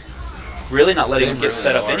 Really not letting him get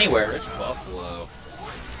set up anywhere. Rich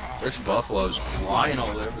Buffalo's flying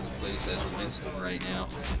all over the place as Winston right now.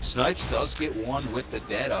 Snipes does get one with the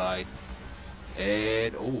Deadeye.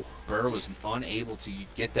 And, oh, Burr was unable to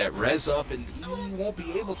get that res up, and he won't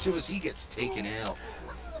be able to as he gets taken out.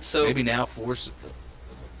 So maybe now force it.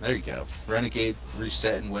 There you go. Renegade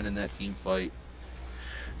resetting, winning that team fight.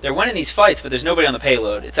 They're winning these fights, but there's nobody on the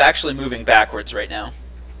payload. It's actually moving backwards right now.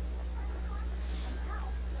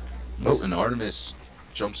 Oh, and Artemis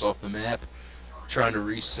jumps off the map, trying to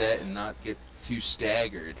reset and not get too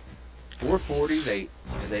staggered. 440,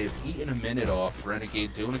 they've eaten a minute off.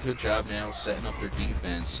 Renegade doing a good job now setting up their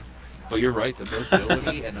defense. But you're right, the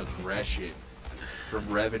mobility and aggression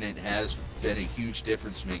from Revenant has been a huge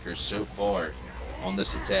difference maker so far on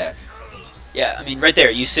this attack. Yeah, I mean, right there,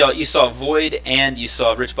 you saw Void and you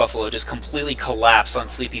saw Rich Buffalo just completely collapse on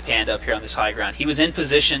Sleepy Panda up here on this high ground. He was in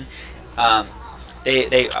position.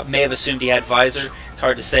 They may have assumed he had visor. It's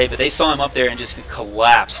hard to say, but they saw him up there and just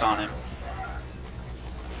collapsed on him.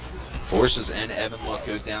 Forces and Evan Luck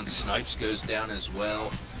go down. Snipes goes down as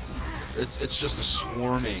well. It's just a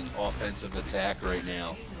swarming offensive attack right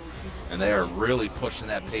now. And they are really pushing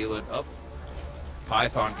that payload up.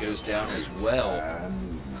 Python goes down as well.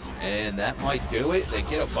 And that might do it. They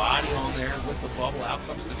get a body on there with the bubble. Out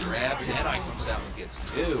comes the grab. Deadeye comes out and gets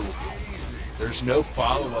 2. There's no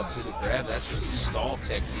follow-up to the grab. That's just a stall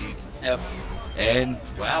technique. Yep. And,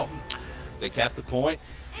 wow, they capped the point.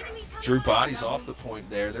 Drew bodies off the point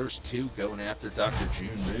there. There was 2 going after Dr. June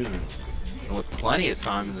Moon. And with plenty of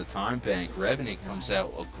time in the time bank, Revenant comes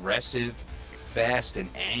out aggressive, fast, and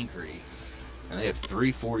angry. And they have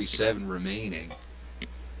 3:47 remaining.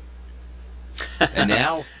 And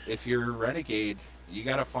now, if you're a Renegade, you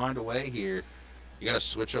got to find a way here. You got to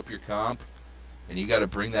switch up your comp, and you got to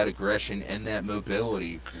bring that aggression and that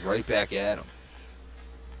mobility right back at them.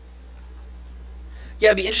 Yeah,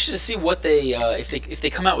 I'd be interested to see what they if they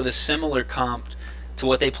come out with a similar comp to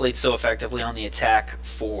what they played so effectively on the attack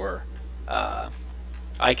for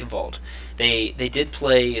Eichenwald. They did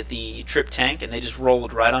play the trip tank, and they just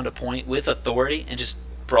rolled right onto point with authority and just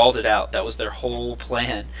brawled it out. That was their whole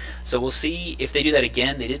plan. So we'll see if they do that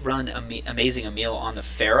again. They did run Amazing Emil on the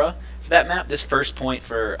Pharah for that map. This first point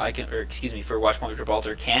for Watchpoint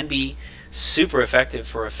Gibraltar can be super effective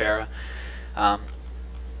for a Pharah.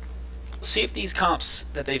 See if these comps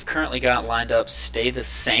that they've currently got lined up stay the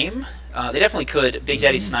same. They definitely could. Big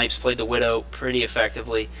Daddy Snipes played the Widow pretty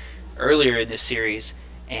effectively. earlier in this series,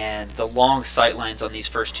 and the long sight lines on these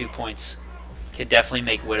first 2 points could definitely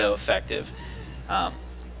make Widow effective.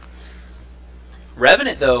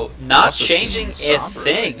 Revenant, though, not changing a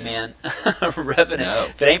thing, right, man. Revenant, no.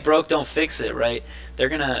 If it ain't broke, don't fix it, right? They're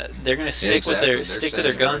gonna stick with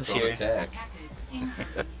their guns here.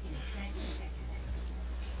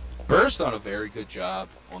 Burr's done a very good job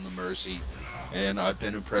on the Mercy, and I've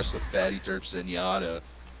been impressed with Fatty Derp Zenyatta.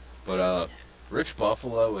 But Rich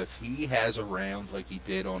Buffalo, if he has a round like he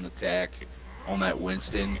did on attack on that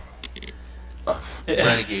Winston,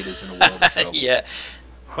 Renegade is in a world of trouble. Yeah.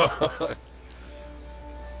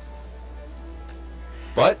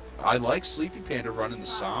 But I like Sleepy Panda running the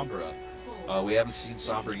Sombra. We haven't seen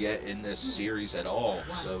Sombra yet in this series at all,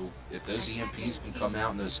 so if those EMPs can come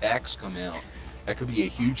out and those hacks come out, that could be a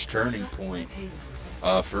huge turning point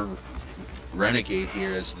for Renegade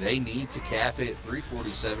here, as they need to cap it.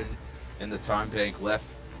 3:47 in the time bank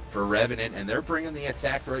left for Revenant, and they're bringing the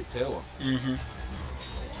attack right to them. Mm-hmm.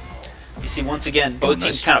 You see, once again, both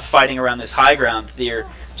teams kind of fighting around this high ground. They're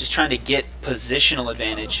just trying to get positional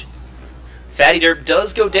advantage. Fatty Derp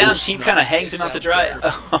does go down. Team kind of hangs him out to dry.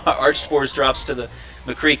 Arched Force drops to the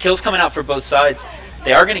McCree. Kills coming out for both sides.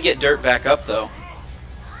 They are going to get Derp back up, though.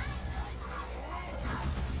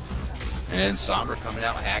 And Sombra coming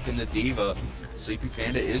out, hacking the Diva. Sleepy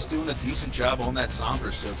Panda is doing a decent job on that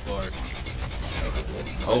Sombra so far.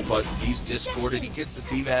 Oh, but he's discorded. He gets the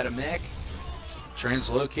Diva out of mech,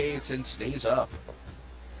 translocates, and stays up.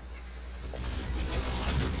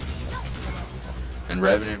 And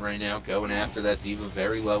Revenant right now going after that Diva,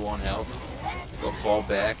 very low on health. They'll fall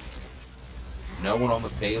back. No one on the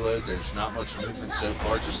payload. There's not much movement so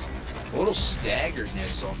far. Just a little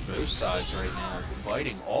staggeredness on both sides right now.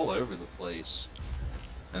 Fighting all over the place.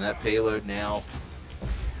 And that payload now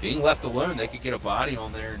being left alone. They could get a body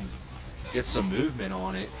on there and get some movement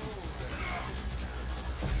on it.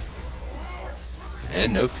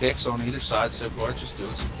 And no picks on either side so far. Just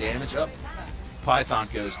doing some damage up. Python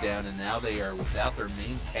goes down, and now they are without their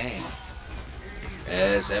main tank.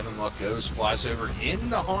 As Evan Luck goes, flies over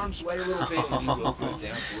into harm's way a little bit, and he will go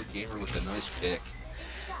down for Gamer with a nice pick.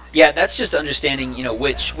 Yeah, that's just understanding, you know,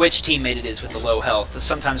 which teammate it is with the low health.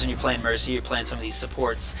 Sometimes when you're playing Mercy, you're playing some of these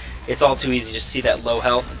supports, it's all too easy to see that low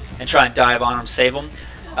health and try and dive on them, save them.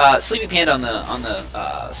 Sleepy Panda on the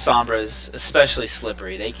Sombra is especially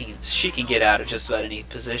slippery. She can get out of just about any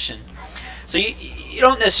position. So you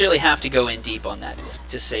don't necessarily have to go in deep on that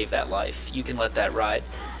to save that life. You can let that ride.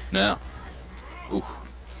 No. Ooh.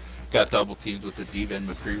 Got double teamed with the Diva and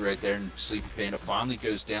McCree right there, and Sleepy Panda finally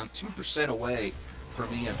goes down 2% away from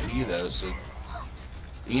EMP though, so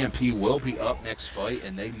EMP will be up next fight,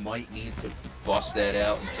 and they might need to bust that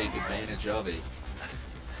out and take advantage of it.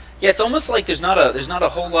 Yeah, it's almost like there's not a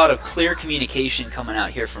whole lot of clear communication coming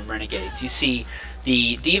out here from Renegades. You see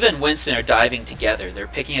the Diva and Winston are diving together. They're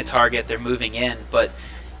picking a target, they're moving in, but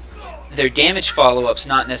their damage follow-up's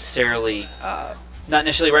not necessarily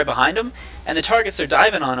right behind them, and the targets they're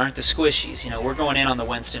diving on aren't the squishies. You know, we're going in on the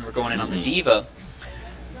Winston, we're going in on the Diva.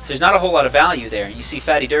 So there's not a whole lot of value there. You see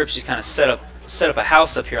Fatty Derps just kind of set up a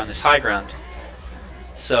house up here on this high ground.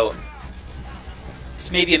 So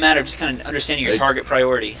it's maybe a matter of just kind of understanding your target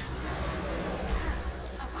priority.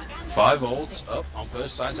 5 ults up on both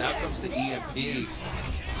sides. Out comes the EMP.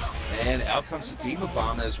 And out comes the Diva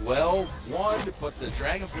Bomb as well. One, but the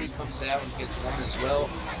Dragon Fleet comes out and gets one as well.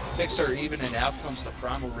 Picks are even, and out comes the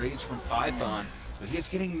Primal Rage from Python. But he is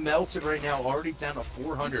getting melted right now, already down to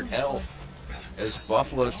 400 health. As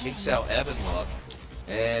Buffalo takes out Evan Luck.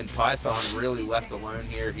 And Python really left alone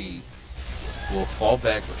here. He will fall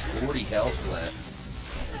back with 40 health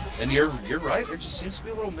left. And you're right, there just seems to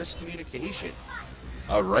be a little miscommunication.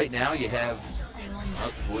 Right now you have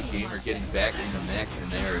Wood Gamer getting back in the mech,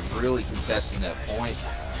 and they're really contesting that point.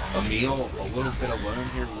 Emil a little bit alone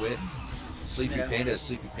here with Sleepy Panda.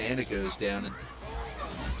 Sleepy Panda goes down,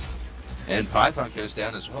 and Python goes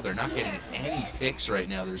down as well. They're not getting any picks right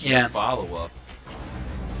now. There's no follow-up.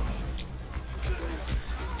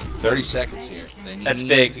 30 seconds here. They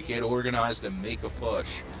need to get organized and make a push.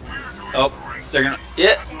 Oh, they're gonna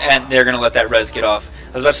and they're gonna let that res get off.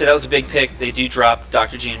 I was about to say that was a big pick. They do drop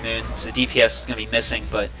Dr. G and Moon, so the DPS is gonna be missing,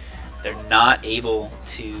 but they're not able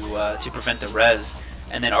to prevent the res.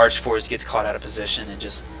 And then Arch Force gets caught out of position and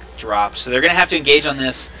just drops. So they're gonna have to engage on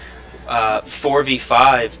this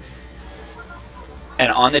 4v5.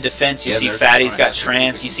 And on the defense, you see Fatty's got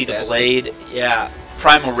Trance. You see the Blade,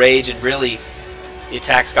 Primal Rage, and really the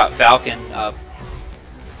attack's got Falcon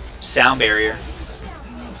sound barrier.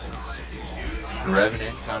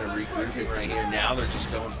 Revenant kind of regrouping right here. Now they're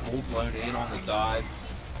just going full-blown in on the dive.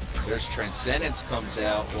 There's Transcendence comes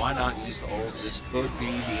out. Why not use the ults? This could be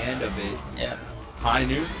the end of it. Yeah. High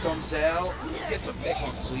Noon comes out. Gets a pick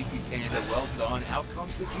on Sleepy Panda. Well done. Out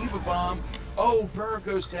comes the Diva Bomb. Oh, Burr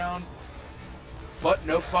goes down. But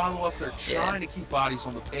no follow-up. They're trying to keep bodies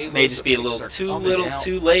on the payload. May just be a little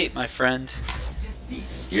too late, my friend.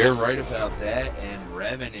 You're right about that, and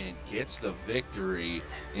Revenant gets the victory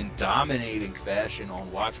in dominating fashion on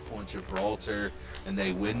Watchpoint Gibraltar, and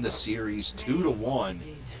they win the series 2-1.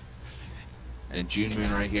 And June Moon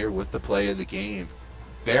right here with the play of the game.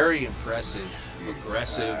 Very impressive,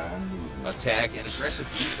 aggressive attack and aggressive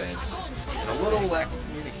defense, and a little lack of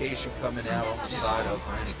communication coming out on the side of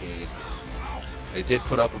Renegade. They did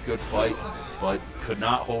put up a good fight, but could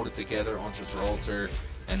not hold it together on Gibraltar.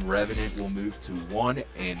 And Revenant will move to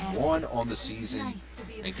 1-1 on the season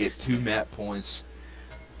and get 2 map points.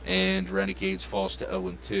 And Renegades falls to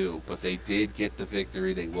 0-2, but they did get the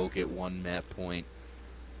victory. They will get 1 map point.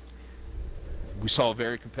 We saw a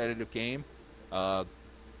very competitive game.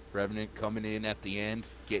 Revenant coming in at the end,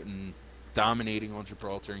 dominating on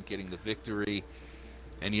Gibraltar and getting the victory.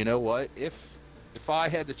 And you know what? If I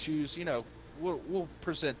had to choose, you know, we'll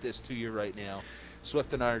present this to you right now.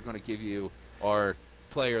 Swift and I are going to give you our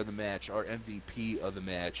player of the match, our MVP of the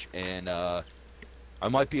match, and I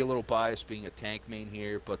might be a little biased being a tank main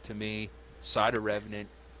here, but to me, side of Revenant,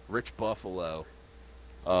 Rich Buffalo,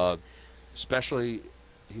 especially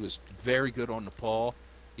he was very good on Nepal.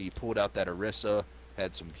 He pulled out that Orisa,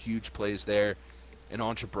 had some huge plays there, and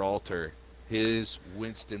on Gibraltar, his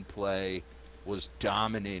Winston play was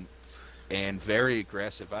dominant and very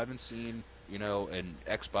aggressive. I haven't seen, you know, an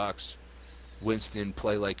Xbox Winston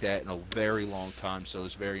play like that in a very long time, so it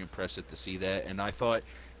was very impressive to see that. And I thought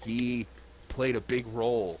he played a big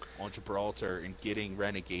role on Gibraltar in getting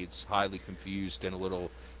Renegades highly confused and a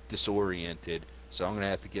little disoriented. So I'm going to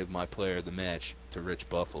have to give my player of the match to Rich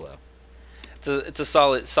Buffalo. It's a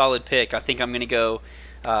solid pick. I think I'm going to go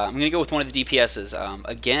with one of the DPSs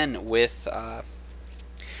again with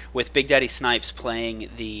Big Daddy Snipes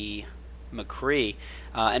playing the McCree.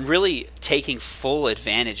 And really taking full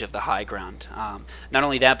advantage of the high ground. Not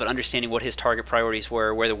only that, but understanding what his target priorities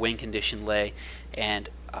were, where the win condition lay, and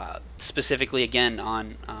specifically again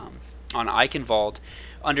on Eichenwald,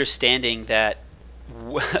 understanding that,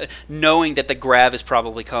 knowing that the Grav is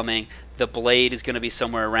probably coming, the Blade is going to be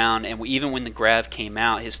somewhere around, and even when the Grav came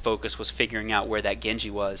out, his focus was figuring out where that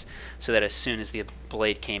Genji was, so that as soon as the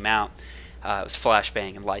Blade came out, it was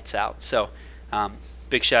flashbang and lights out. So.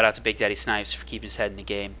 Big shout out to Big Daddy Snipes for keeping his head in the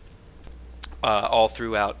game all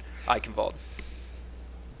throughout Eichenwald.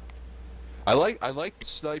 I like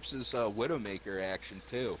Snipes' Widowmaker action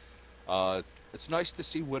too. It's nice to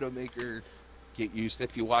see Widowmaker get used.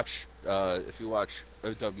 If you watch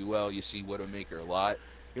OWL, you see Widowmaker a lot.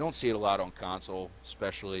 You don't see it a lot on console,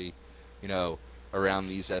 especially, you know, around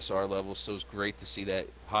these SR levels. So it's great to see that,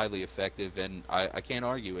 highly effective. And I can't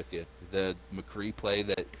argue with you. The McCree play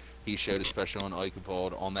that he showed, especially on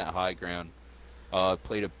Eichenwald on that high ground,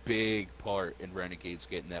 played a big part in Renegades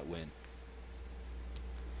getting that win.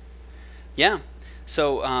 Yeah,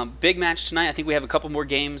 so big match tonight. I think we have a couple more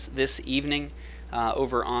games this evening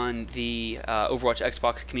over on the Overwatch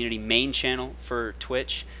Xbox Community main channel for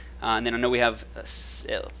Twitch. And then I know we have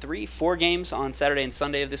 3-4 games on Saturday and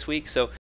Sunday of this week. So